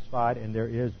is satisfied, and there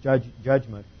is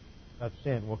judgment of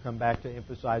sin. We'll come back to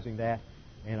emphasizing that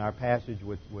in our passage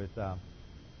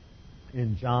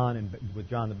in John and with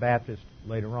John the Baptist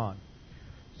later on.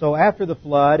 So after the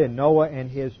flood and Noah and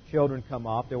his children come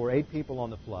up, there were 8 people on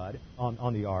the flood,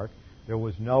 on the ark. There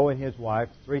was Noah and his wife,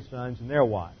 3 sons and their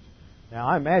wives. Now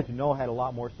I imagine Noah had a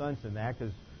lot more sons than that,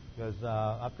 because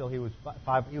up till he was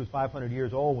 500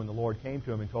 years old when the Lord came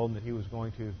to him and told him that He was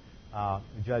going to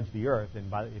judge the earth.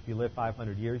 And if you live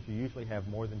 500 years, you usually have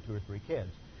more than 2 or 3 kids.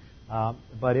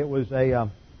 But it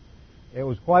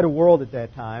was quite a world at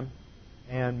that time,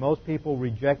 and most people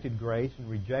rejected grace and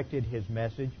rejected His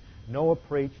message. Noah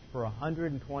preached for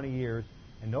 120 years,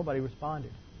 and nobody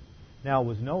responded. Now,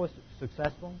 was Noah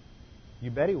successful? You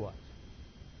bet he was,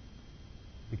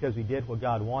 because he did what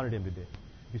God wanted him to do.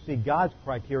 You see, God's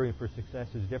criteria for success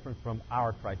is different from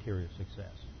our criteria of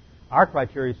success. Our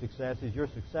criteria of success is you're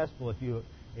successful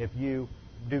if you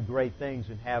do great things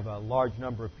and have a large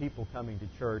number of people coming to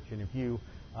church, and if you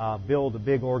build a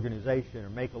big organization or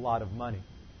make a lot of money,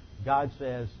 God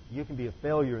says you can be a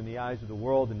failure in the eyes of the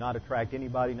world and not attract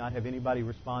anybody, not have anybody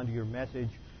respond to your message,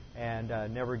 and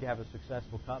never have a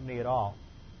successful company at all.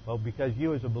 Well, because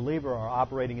you as a believer are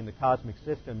operating in the cosmic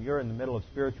system, you're in the middle of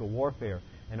spiritual warfare,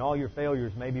 and all your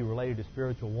failures may be related to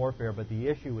spiritual warfare, but the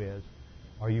issue is,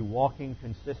 are you walking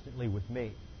consistently with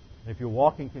me? And if you're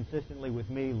walking consistently with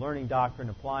me, learning doctrine,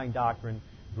 applying doctrine,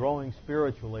 growing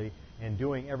spiritually, and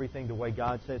doing everything the way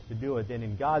God says to do it, then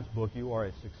in God's book you are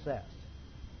a success.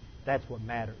 That's what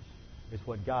matters. It's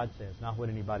what God says, not what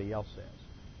anybody else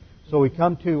says. So we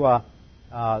come to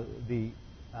the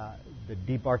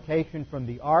debarkation from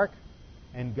the ark,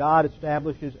 and God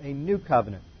establishes a new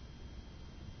covenant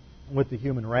with the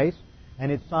human race,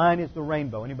 and its sign is the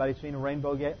rainbow. Anybody seen a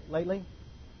rainbow yet lately?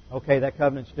 Okay, that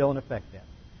covenant's still in effect then.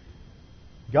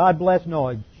 God blessed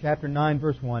Noah, chapter 9,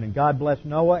 verse 1, and God blessed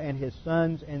Noah and his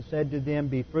sons and said to them,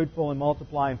 be fruitful and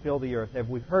multiply and fill the earth. Have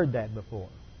we heard that before?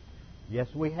 Yes,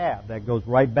 we have. That goes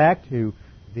right back to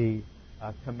the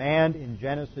command in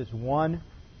Genesis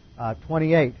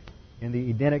 1:28 in the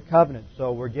Edenic covenant.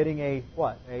 So we're getting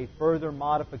a further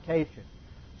modification.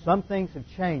 Some things have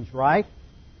changed, right?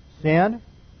 Sin,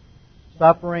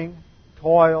 suffering,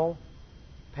 toil,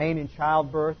 pain in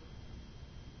childbirth.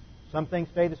 Some things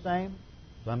stay the same.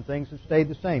 Some things have stayed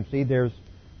the same. See,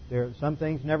 some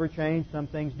things never change. Some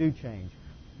things do change.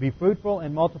 Be fruitful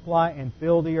and multiply and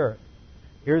fill the earth.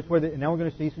 Here's where now we're going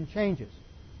to see some changes.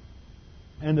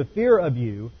 And the fear of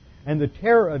you and the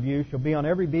terror of you shall be on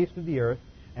every beast of the earth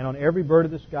and on every bird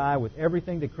of the sky, with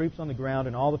everything that creeps on the ground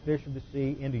and all the fish of the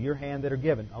sea into your hand that are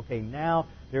given. Okay, now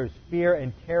there's fear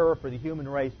and terror for the human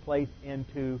race placed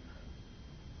into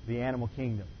the animal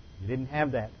kingdom. You didn't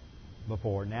have that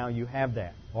before. Now you have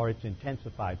that, or it's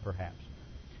intensified perhaps.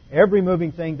 Every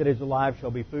moving thing that is alive shall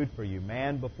be food for you.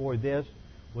 Man before this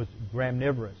was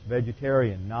gramnivorous,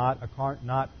 vegetarian, not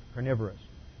carnivorous.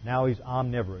 Now he's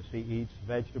omnivorous. He eats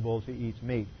vegetables, he eats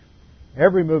meat.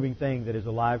 Every moving thing that is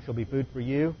alive shall be food for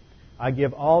you. I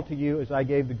give all to you as I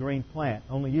gave the green plant.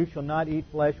 Only you shall not eat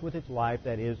flesh with its life,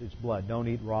 that is, its blood. Don't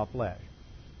eat raw flesh.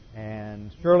 And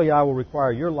surely I will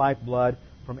require your lifeblood.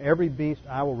 From every beast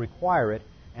I will require it,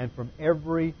 and from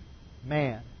every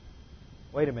man.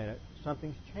 Wait a minute.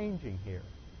 Something's changing here.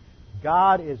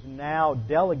 God is now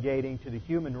delegating to the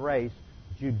human race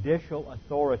judicial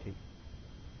authority.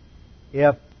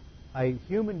 If a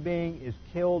human being is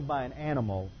killed by an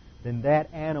animal, then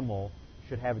that animal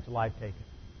should have its life taken.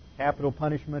 Capital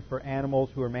punishment for animals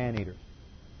who are man-eaters,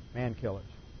 man-killers.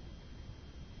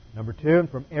 Number 2, and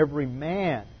from every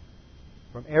man's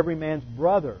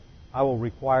brother, I will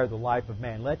require the life of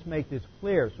man. Let's make this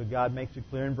clear. So God makes it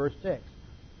clear in verse 6.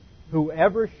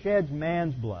 Whoever sheds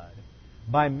man's blood,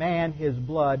 by man his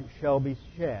blood shall be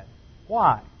shed.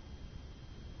 Why?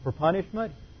 For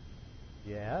punishment?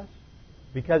 Yes.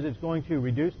 Because it's going to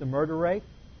reduce the murder rate?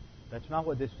 That's not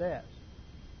what this says.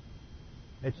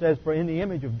 It says, for in the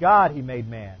image of God he made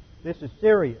man. This is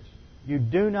serious. You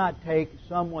do not take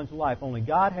someone's life. Only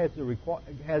God has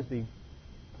the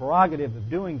prerogative of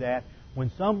doing that.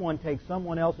 When someone takes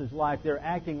someone else's life, they're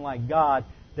acting like God.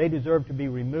 They deserve to be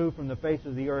removed from the face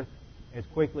of the earth as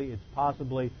quickly as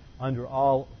possibly under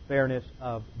all fairness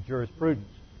of jurisprudence.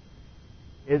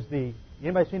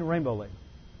 Anybody seen a rainbow lately?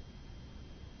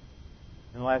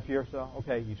 In the last year or so?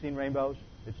 Okay, you've seen rainbows?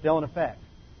 It's still in effect.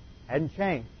 Hadn't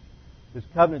changed. This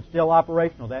covenant's still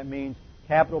operational. That means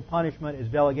capital punishment is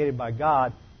delegated by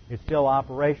God. It's still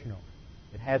operational.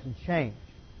 It hasn't changed.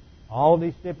 All of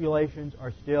these stipulations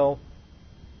are still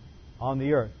on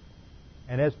the earth.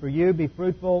 And as for you, be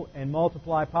fruitful and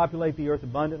multiply, populate the earth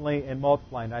abundantly and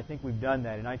multiply. And I think we've done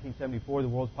that. In 1974, the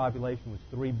world's population was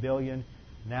 3 billion.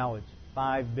 Now it's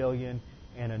 5 billion.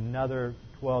 In another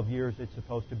 12 years, it's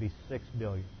supposed to be 6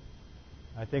 billion.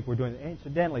 I think we're doing it.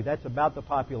 Incidentally, that's about the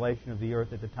population of the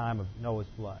earth at the time of Noah's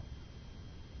flood.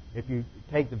 If you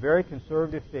take the very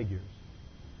conservative figures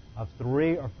of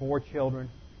 3 or 4 children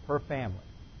per family,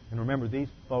 and remember, these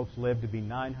folks lived to be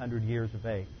 900 years of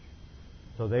age.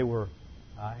 So they were,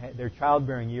 their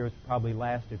childbearing years probably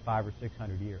lasted 500 or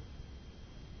 600 years.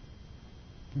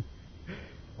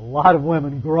 A lot of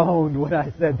women groaned when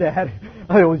I said that.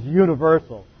 It was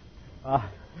universal.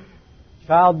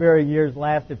 Childbearing years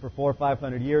lasted for 400 or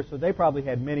 500 years, so they probably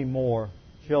had many more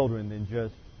children than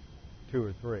just 2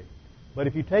 or 3. But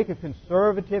if you take a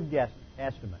conservative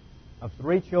estimate of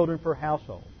 3 children per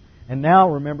household, and now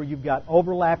remember you've got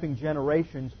overlapping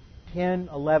generations, 10,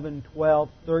 11, 12,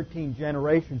 13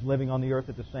 generations living on the earth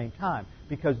at the same time,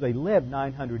 because they lived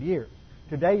 900 years.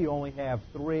 Today you only have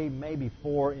 3, maybe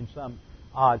 4 in some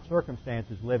odd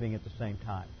circumstances living at the same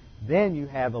time. Then you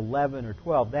have 11 or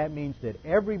 12. That means that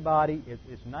everybody,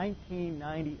 it's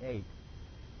 1998,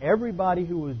 everybody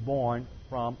who was born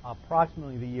from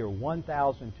approximately the year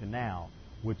 1000 to now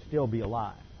would still be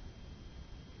alive.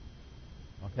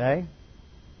 Okay?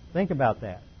 Think about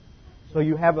that. So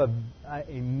you have an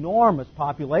enormous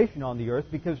population on the earth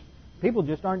because people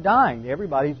just aren't dying.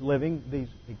 Everybody's living these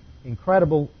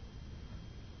incredible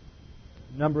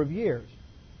number of years.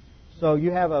 So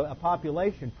you have a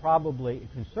population probably,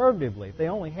 conservatively, if they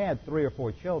only had 3 or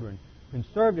 4 children,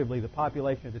 conservatively the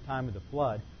population at the time of the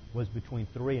flood was between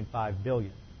 3 and 5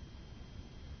 billion.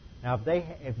 Now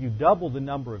if you double the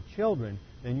number of children,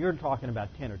 then you're talking about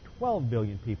 10 or 12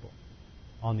 billion people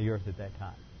on the earth at that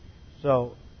time.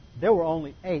 So there were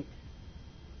only 8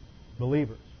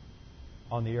 believers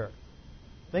on the earth.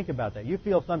 Think about that. You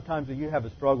feel sometimes that you have a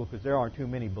struggle because there aren't too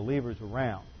many believers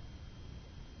around.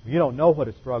 You don't know what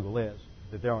a struggle is,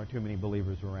 that there aren't too many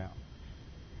believers around.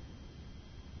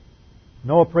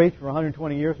 Noah preached for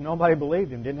 120 years. Nobody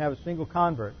believed him, didn't have a single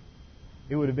convert.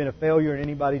 He would have been a failure in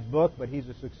anybody's book, but he's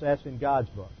a success in God's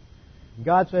book. And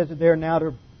God says that they're now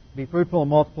to be fruitful and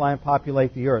multiply and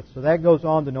populate the earth. So that goes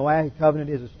on. The Noahic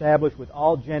covenant is established with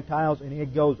all Gentiles, and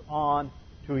it goes on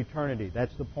to eternity.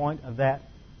 That's the point of that.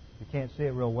 You can't see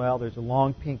it real well. There's a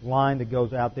long pink line that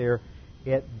goes out there.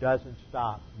 It doesn't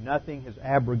stop. Nothing has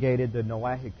abrogated the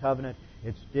Noahic covenant.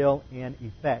 It's still in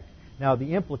effect. Now,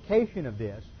 the implication of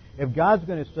this, if God's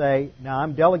going to say, now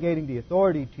I'm delegating the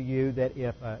authority to you that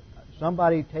if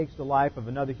somebody takes the life of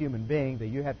another human being, that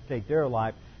you have to take their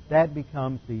life, that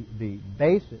becomes the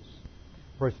basis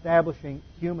for establishing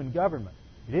human government.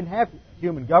 You didn't have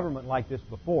human government like this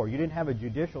before. You didn't have a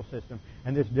judicial system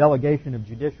and this delegation of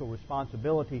judicial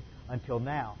responsibility until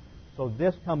now. So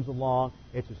this comes along,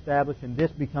 it's established, and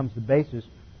this becomes the basis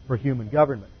for human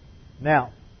government.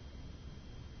 Now,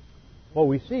 what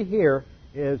we see here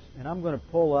is, and I'm going to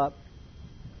pull up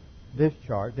this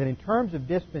chart, that in terms of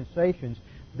dispensations,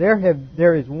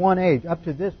 there is one age. Up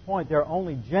to this point, there are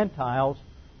only Gentiles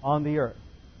on the earth.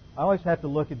 I always have to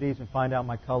look at these and find out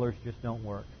my colors just don't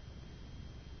work.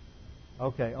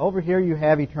 Okay, over here you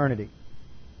have eternity.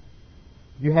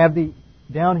 You have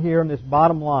down here in this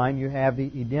bottom line, you have the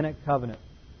Edenic covenant.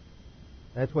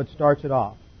 That's what starts it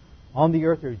off. On the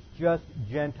earth, there's just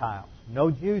Gentiles. No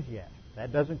Jews yet.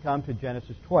 That doesn't come to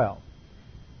Genesis 12.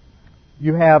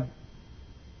 You have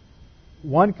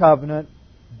one covenant,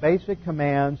 basic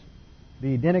commands.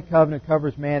 The Edenic covenant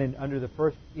covers man under the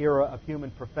first era of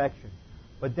human perfection.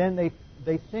 But then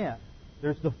they sin.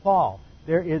 There's the fall.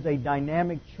 There is a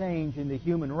dynamic change in the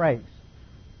human race.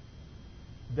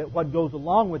 That what goes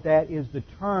along with that is the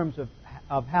terms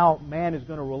of how man is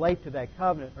going to relate to that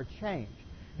covenant are changed.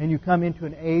 And you come into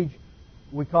an age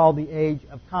we call the age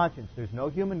of conscience. There's no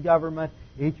human government.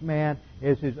 Each man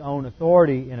is his own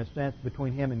authority, in a sense,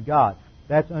 between him and God.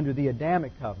 That's under the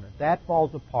Adamic covenant. That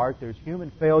falls apart. There's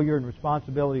human failure and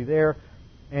responsibility there.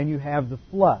 And you have the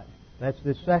flood. That's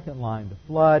the second line, the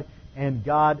flood. And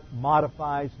God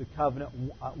modifies the covenant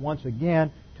once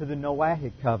again to the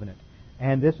Noahic covenant.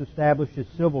 And this establishes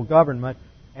civil government.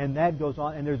 And that goes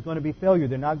on. And there's going to be failure.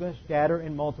 They're not going to scatter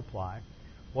and multiply.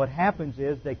 What happens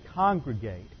is they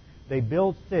congregate. They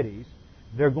build cities.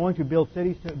 They're going to build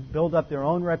cities to build up their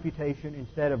own reputation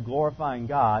instead of glorifying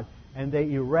God. And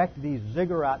they erect these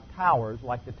ziggurat towers,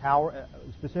 like the tower,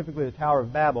 specifically the Tower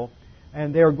of Babel.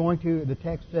 And they're going to, the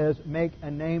text says, make a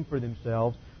name for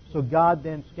themselves. So God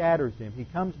then scatters them. He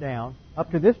comes down.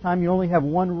 Up to this time, you only have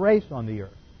one race on the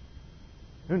earth.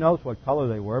 Who knows what color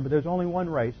they were, but there's only one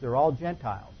race. They're all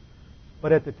Gentiles.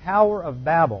 But at the Tower of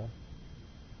Babel,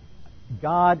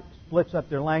 God splits up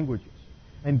their languages.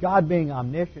 And God, being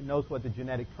omniscient, knows what the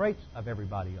genetic traits of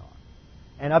everybody are.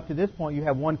 And up to this point, you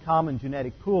have one common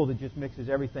genetic pool that just mixes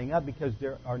everything up because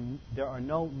there are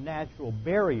no natural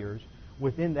barriers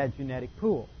within that genetic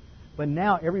pool. But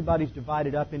now everybody's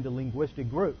divided up into linguistic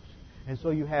groups. And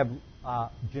so you have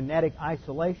genetic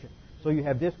isolation. So you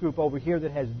have this group over here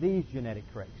that has these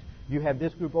genetic traits. You have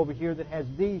this group over here that has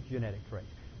these genetic traits.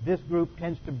 This group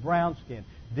tends to brown skin.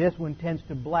 This one tends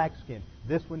to black skin.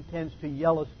 This one tends to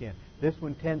yellow skin. This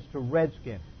one tends to red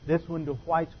skin. This one to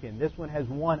white skin. This one has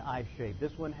one eye shape.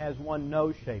 This one has one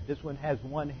nose shape. This one has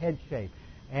one head shape.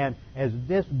 And as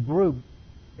this group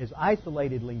is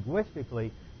isolated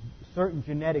linguistically, certain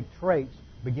genetic traits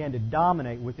begin to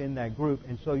dominate within that group.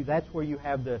 And so that's where you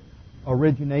have the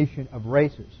origination of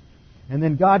races. And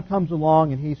then God comes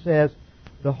along and He says,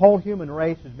 the whole human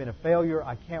race has been a failure.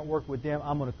 I can't work with them.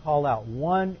 I'm going to call out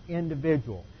one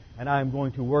individual, and I'm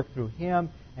going to work through him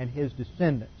and his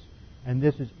descendants. And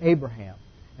this is Abraham.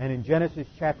 And in Genesis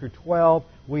chapter 12,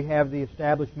 we have the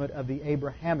establishment of the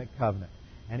Abrahamic covenant.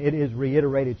 And it is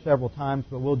reiterated several times,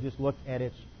 but we'll just look at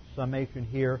its summation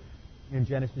here in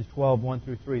Genesis 12, 1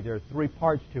 through 3. There are 3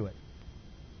 parts to it.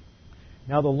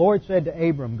 Now the Lord said to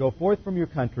Abram, "Go forth from your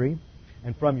country,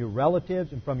 and from your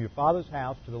relatives, and from your father's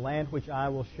house, to the land which I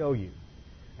will show you.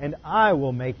 And I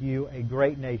will make you a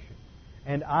great nation.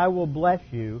 And I will bless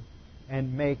you,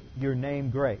 and make your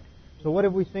name great." So what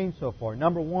have we seen so far?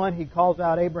 Number 1, He calls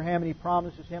out Abraham, and He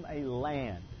promises him a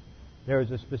land. There is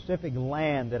a specific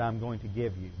land that I'm going to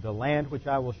give you, the land which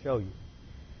I will show you.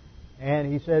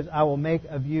 And He says, "I will make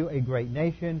of you a great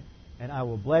nation, and I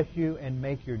will bless you, and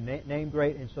make your name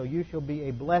great, and so you shall be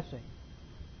a blessing.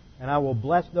 And I will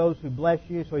bless those who bless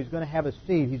you." So He's going to have a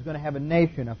seed. He's going to have a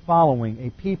nation, a following,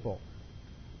 a people.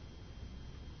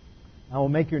 "I will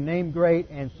make your name great,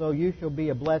 and so you shall be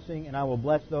a blessing, and I will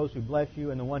bless those who bless you,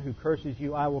 and the one who curses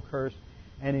you I will curse,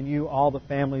 and in you all the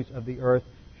families of the earth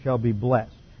shall be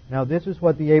blessed." Now this is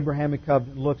what the Abrahamic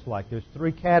covenant looks like. There's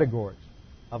 3 categories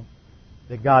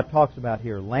that God talks about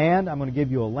here. Land, I'm going to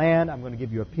give you a land. I'm going to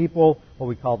give you a people, what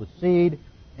we call the seed,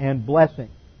 and blessing.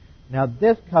 Now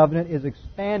this covenant is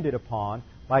expanded upon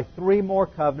by 3 more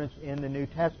covenants in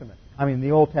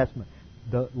the Old Testament.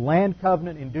 The land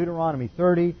covenant in Deuteronomy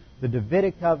 30, the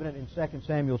Davidic covenant in 2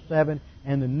 Samuel 7,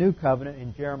 and the new covenant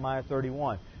in Jeremiah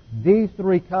 31. These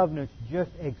 3 covenants just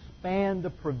expand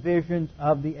the provisions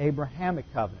of the Abrahamic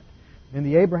covenant. In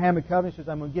the Abrahamic covenant, He says,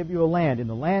 "I'm going to give you a land." In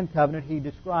the land covenant, He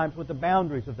describes what the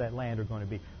boundaries of that land are going to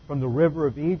be. From the river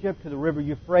of Egypt to the river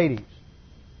Euphrates.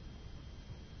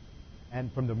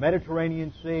 And from the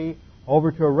Mediterranean Sea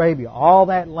over to Arabia. All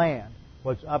that land,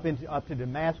 what's up to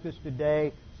Damascus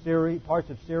today, Syria, parts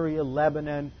of Syria,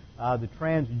 Lebanon, the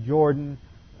Transjordan,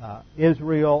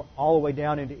 Israel, all the way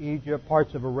down into Egypt,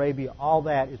 parts of Arabia, all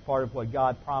that is part of what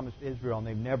God promised Israel, and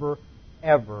they've never,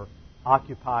 ever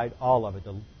occupied all of it.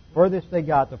 The furthest they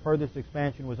got, the furthest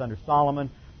expansion was under Solomon,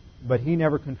 but he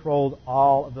never controlled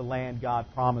all of the land God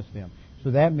promised them.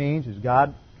 So that means, is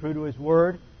God true to His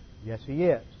Word? Yes, He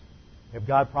is. If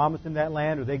God promised them that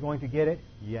land, are they going to get it?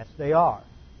 Yes, they are.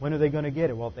 When are they going to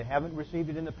get it? Well, if they haven't received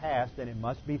it in the past, then it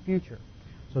must be future.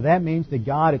 So that means that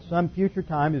God at some future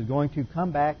time is going to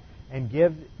come back and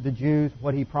give the Jews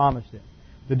what He promised them.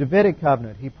 The Davidic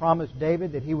covenant, He promised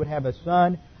David that he would have a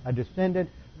son, a descendant,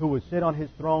 who would sit on his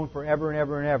throne forever and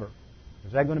ever and ever.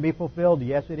 Is that going to be fulfilled?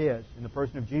 Yes, it is. In the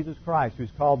person of Jesus Christ, who's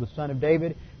called the Son of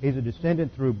David. He's a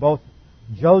descendant through both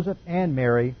Joseph and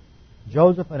Mary.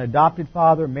 Joseph, an adopted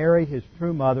father. Mary, his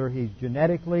true mother. He's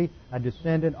genetically a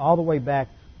descendant all the way back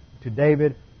to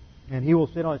David. And He will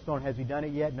sit on His throne. Has He done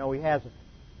it yet? No, He hasn't.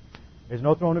 There's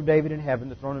no throne of David in heaven.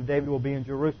 The throne of David will be in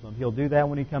Jerusalem. He'll do that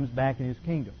when He comes back in His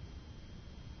kingdom.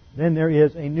 Then there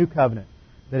is a new covenant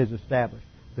that is established.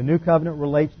 The new covenant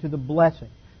relates to the blessing.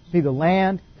 See, the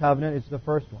land covenant is the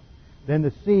first one. Then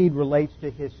the seed relates to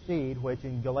His seed, which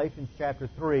in Galatians chapter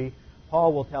 3,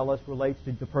 Paul will tell us relates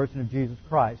to the person of Jesus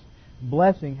Christ.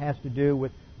 Blessing has to do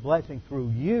with blessing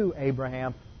through you,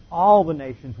 Abraham. All the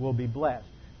nations will be blessed.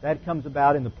 That comes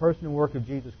about in the person and work of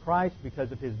Jesus Christ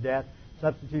because of His death,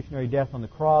 substitutionary death on the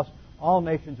cross. All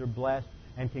nations are blessed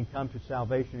and can come to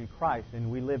salvation in Christ.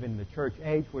 And we live in the church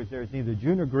age where there is neither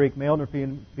Jew nor Greek, male nor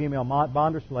female,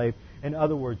 bond or slave. In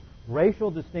other words,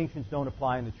 racial distinctions don't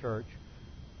apply in the church.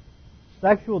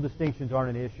 Sexual distinctions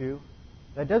aren't an issue.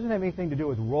 That doesn't have anything to do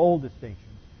with role distinctions.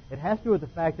 It has to do with the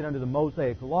fact that under the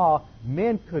Mosaic Law,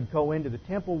 men could go into the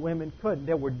temple, women couldn't.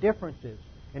 There were differences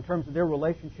in terms of their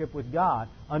relationship with God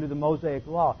under the Mosaic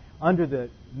Law. Under the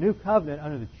New Covenant,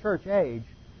 under the church age,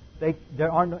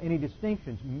 there aren't any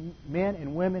distinctions. Men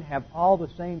and women have all the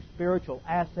same spiritual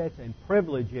assets and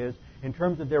privileges in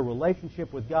terms of their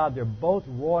relationship with God. They're both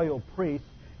royal priests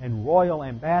and royal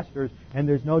ambassadors, and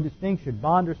there's no distinction.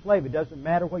 Bond or slave, it doesn't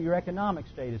matter what your economic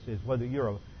status is, whether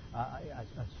you're a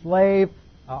slave,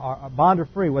 or bond or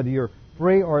free, whether you're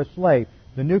free or a slave.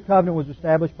 The new covenant was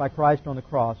established by Christ on the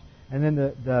cross. And then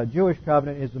the Jewish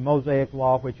covenant is the Mosaic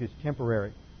Law, which is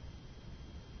temporary.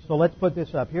 So let's put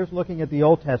this up. Here's looking at the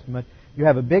Old Testament. You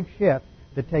have a big shift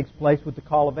that takes place with the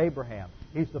call of Abraham.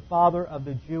 He's the father of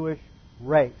the Jewish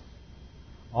race.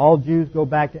 All Jews go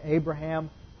back to Abraham,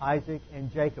 Isaac,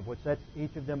 and Jacob. What sets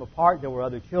each of them apart, there were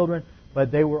other children, but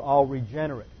they were all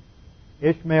regenerate.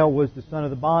 Ishmael was the son of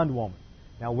the bondwoman.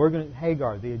 Now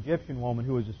Hagar, the Egyptian woman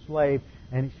who was a slave,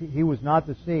 and he was not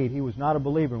the seed. He was not a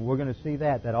believer, and we're going to see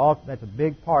that. That's a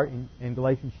big part in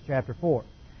Galatians chapter 4.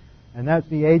 And that's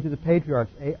the age of the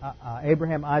patriarchs,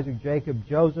 Abraham, Isaac, Jacob,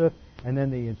 Joseph, and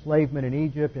then the enslavement in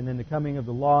Egypt, and then the coming of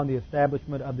the law and the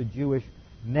establishment of the Jewish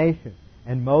nation.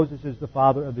 and Moses is the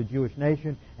father of the Jewish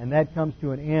nation, and that comes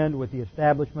to an end with the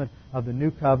establishment of the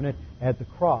new covenant at the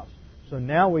cross. So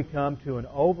now we come to an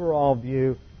overall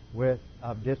view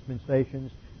of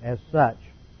dispensations as such.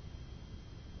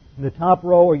 In the top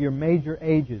row are your major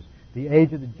ages: the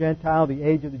age of the Gentile, the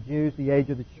age of the Jews, the age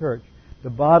of the church. The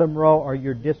bottom row are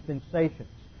your dispensations.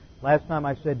 Last time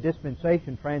I said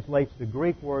dispensation translates the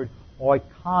Greek word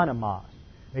oikonomos.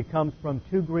 It comes from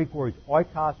two Greek words,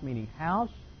 oikos meaning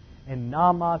house and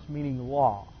nomos meaning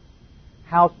law.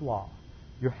 House law.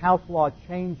 Your house law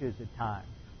changes at times.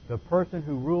 The person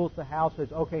who rules the house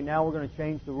says, okay, now we're going to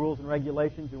change the rules and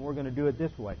regulations and we're going to do it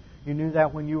this way. You knew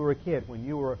that when you were a kid. When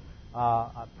you were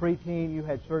a preteen, you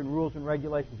had certain rules and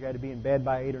regulations. You had to be in bed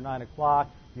by 8 or 9 o'clock.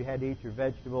 You had to eat your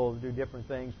vegetables, do different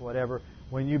things, whatever.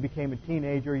 When you became a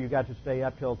teenager, you got to stay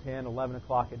up till 10, 11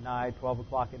 o'clock at night, 12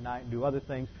 o'clock at night and do other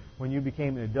things. When you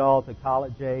became an adult at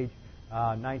college age,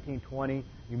 19, 20,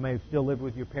 you may have still lived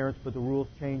with your parents, but the rules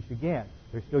changed again.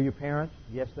 They're still your parents?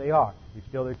 Yes, they are. You're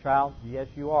still their child? Yes,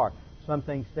 you are. Some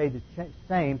things stay the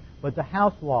same, but the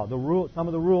house law, some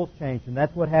of the rules changed, and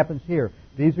that's what happens here.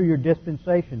 These are your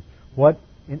dispensations. What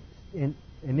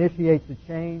initiates the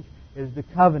change is the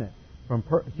covenant. From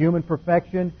human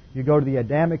perfection, you go to the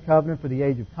Adamic covenant for the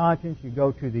age of conscience. You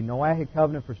go to the Noahic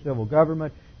covenant for civil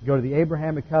government. You go to the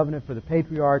Abrahamic covenant for the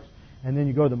patriarchs. And then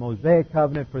you go to the Mosaic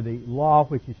covenant for the law,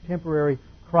 which is temporary.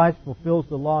 Christ fulfills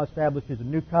the law, establishes a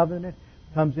new covenant.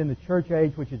 Comes in the church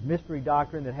age, which is mystery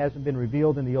doctrine that hasn't been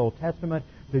revealed in the Old Testament.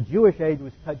 The Jewish age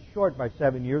was cut short by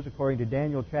 7 years, according to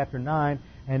Daniel chapter 9.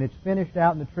 And it's finished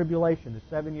out in the tribulation.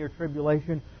 The 7-year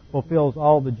tribulation fulfills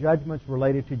all the judgments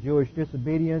related to Jewish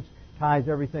disobedience, ties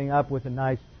everything up with a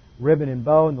nice ribbon and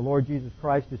bow, and the Lord Jesus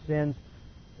Christ descends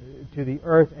to the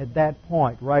earth at that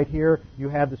point. Right here, you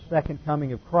have the second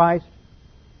coming of Christ.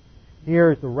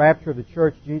 Here is the rapture of the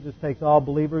church. Jesus takes all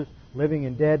believers, living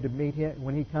and dead, to meet Him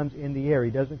when He comes in the air. He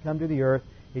doesn't come to the earth.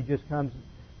 He just comes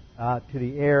to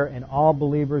the air, and all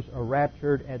believers are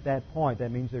raptured at that point.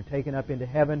 That means they're taken up into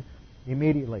heaven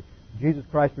immediately. Jesus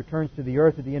Christ returns to the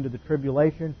earth at the end of the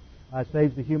tribulation,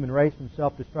 saves the human race from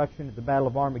self-destruction at the Battle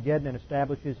of Armageddon, and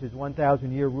establishes His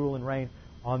 1,000-year rule and reign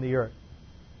on the earth.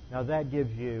 Now that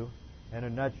gives you, in a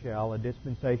nutshell, a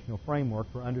dispensational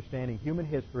framework for understanding human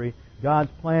history,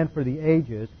 God's plan for the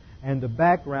ages, and the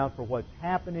background for what's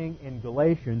happening in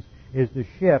Galatians is the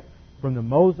shift from the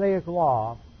Mosaic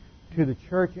law to the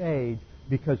church age,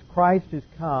 because Christ has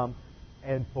come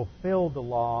and fulfilled the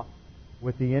law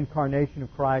with the incarnation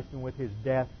of Christ and with His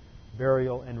death,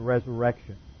 burial, and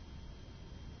resurrection.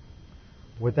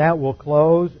 With that, we'll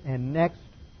close, and next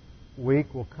week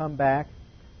we'll come back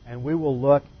and we will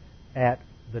look at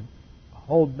the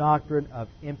whole doctrine of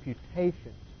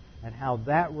imputations and how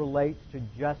that relates to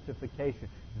justification.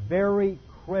 Very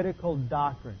critical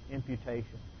doctrine,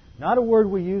 imputation. Not a word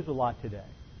we use a lot today,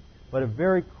 but a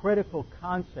very critical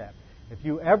concept. If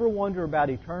you ever wonder about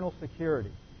eternal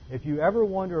security, if you ever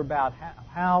wonder about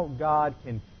how God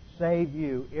can save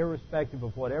you irrespective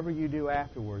of whatever you do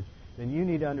afterwards, then you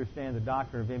need to understand the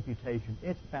doctrine of imputation.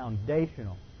 It's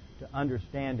foundational to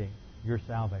understanding your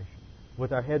salvation.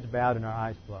 With our heads bowed and our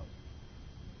eyes closed.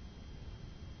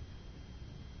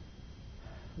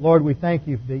 Lord, we thank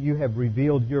You that You have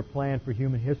revealed Your plan for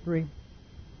human history,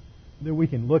 that we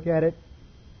can look at it,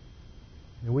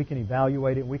 that we can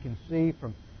evaluate it. We can see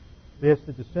from this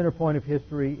that the center point of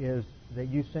history is that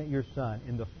You sent Your Son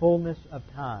in the fullness of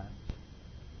times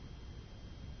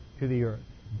to the earth,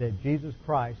 that Jesus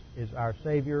Christ is our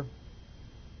Savior,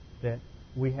 that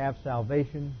we have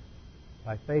salvation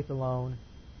by faith alone,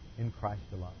 in Christ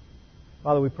alone.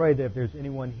 Father, we pray that if there's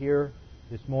anyone here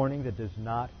this morning that is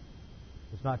not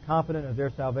confident of their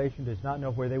salvation, does not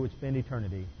know where they would spend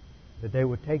eternity, that they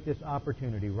would take this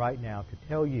opportunity right now to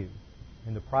tell You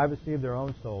in the privacy of their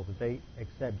own soul that they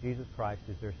accept Jesus Christ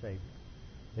as their Savior.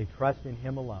 They trust in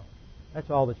Him alone. That's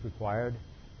all that's required.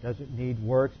 Doesn't need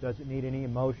works, doesn't need any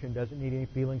emotion, doesn't need any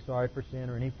feeling sorry for sin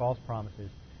or any false promises.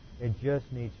 It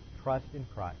just needs trust in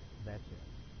Christ. That's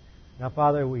it. Now,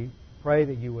 Father, we pray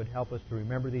that You would help us to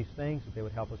remember these things, that they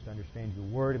would help us to understand Your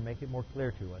Word and make it more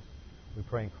clear to us. We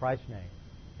pray in Christ's name.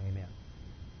 Amen.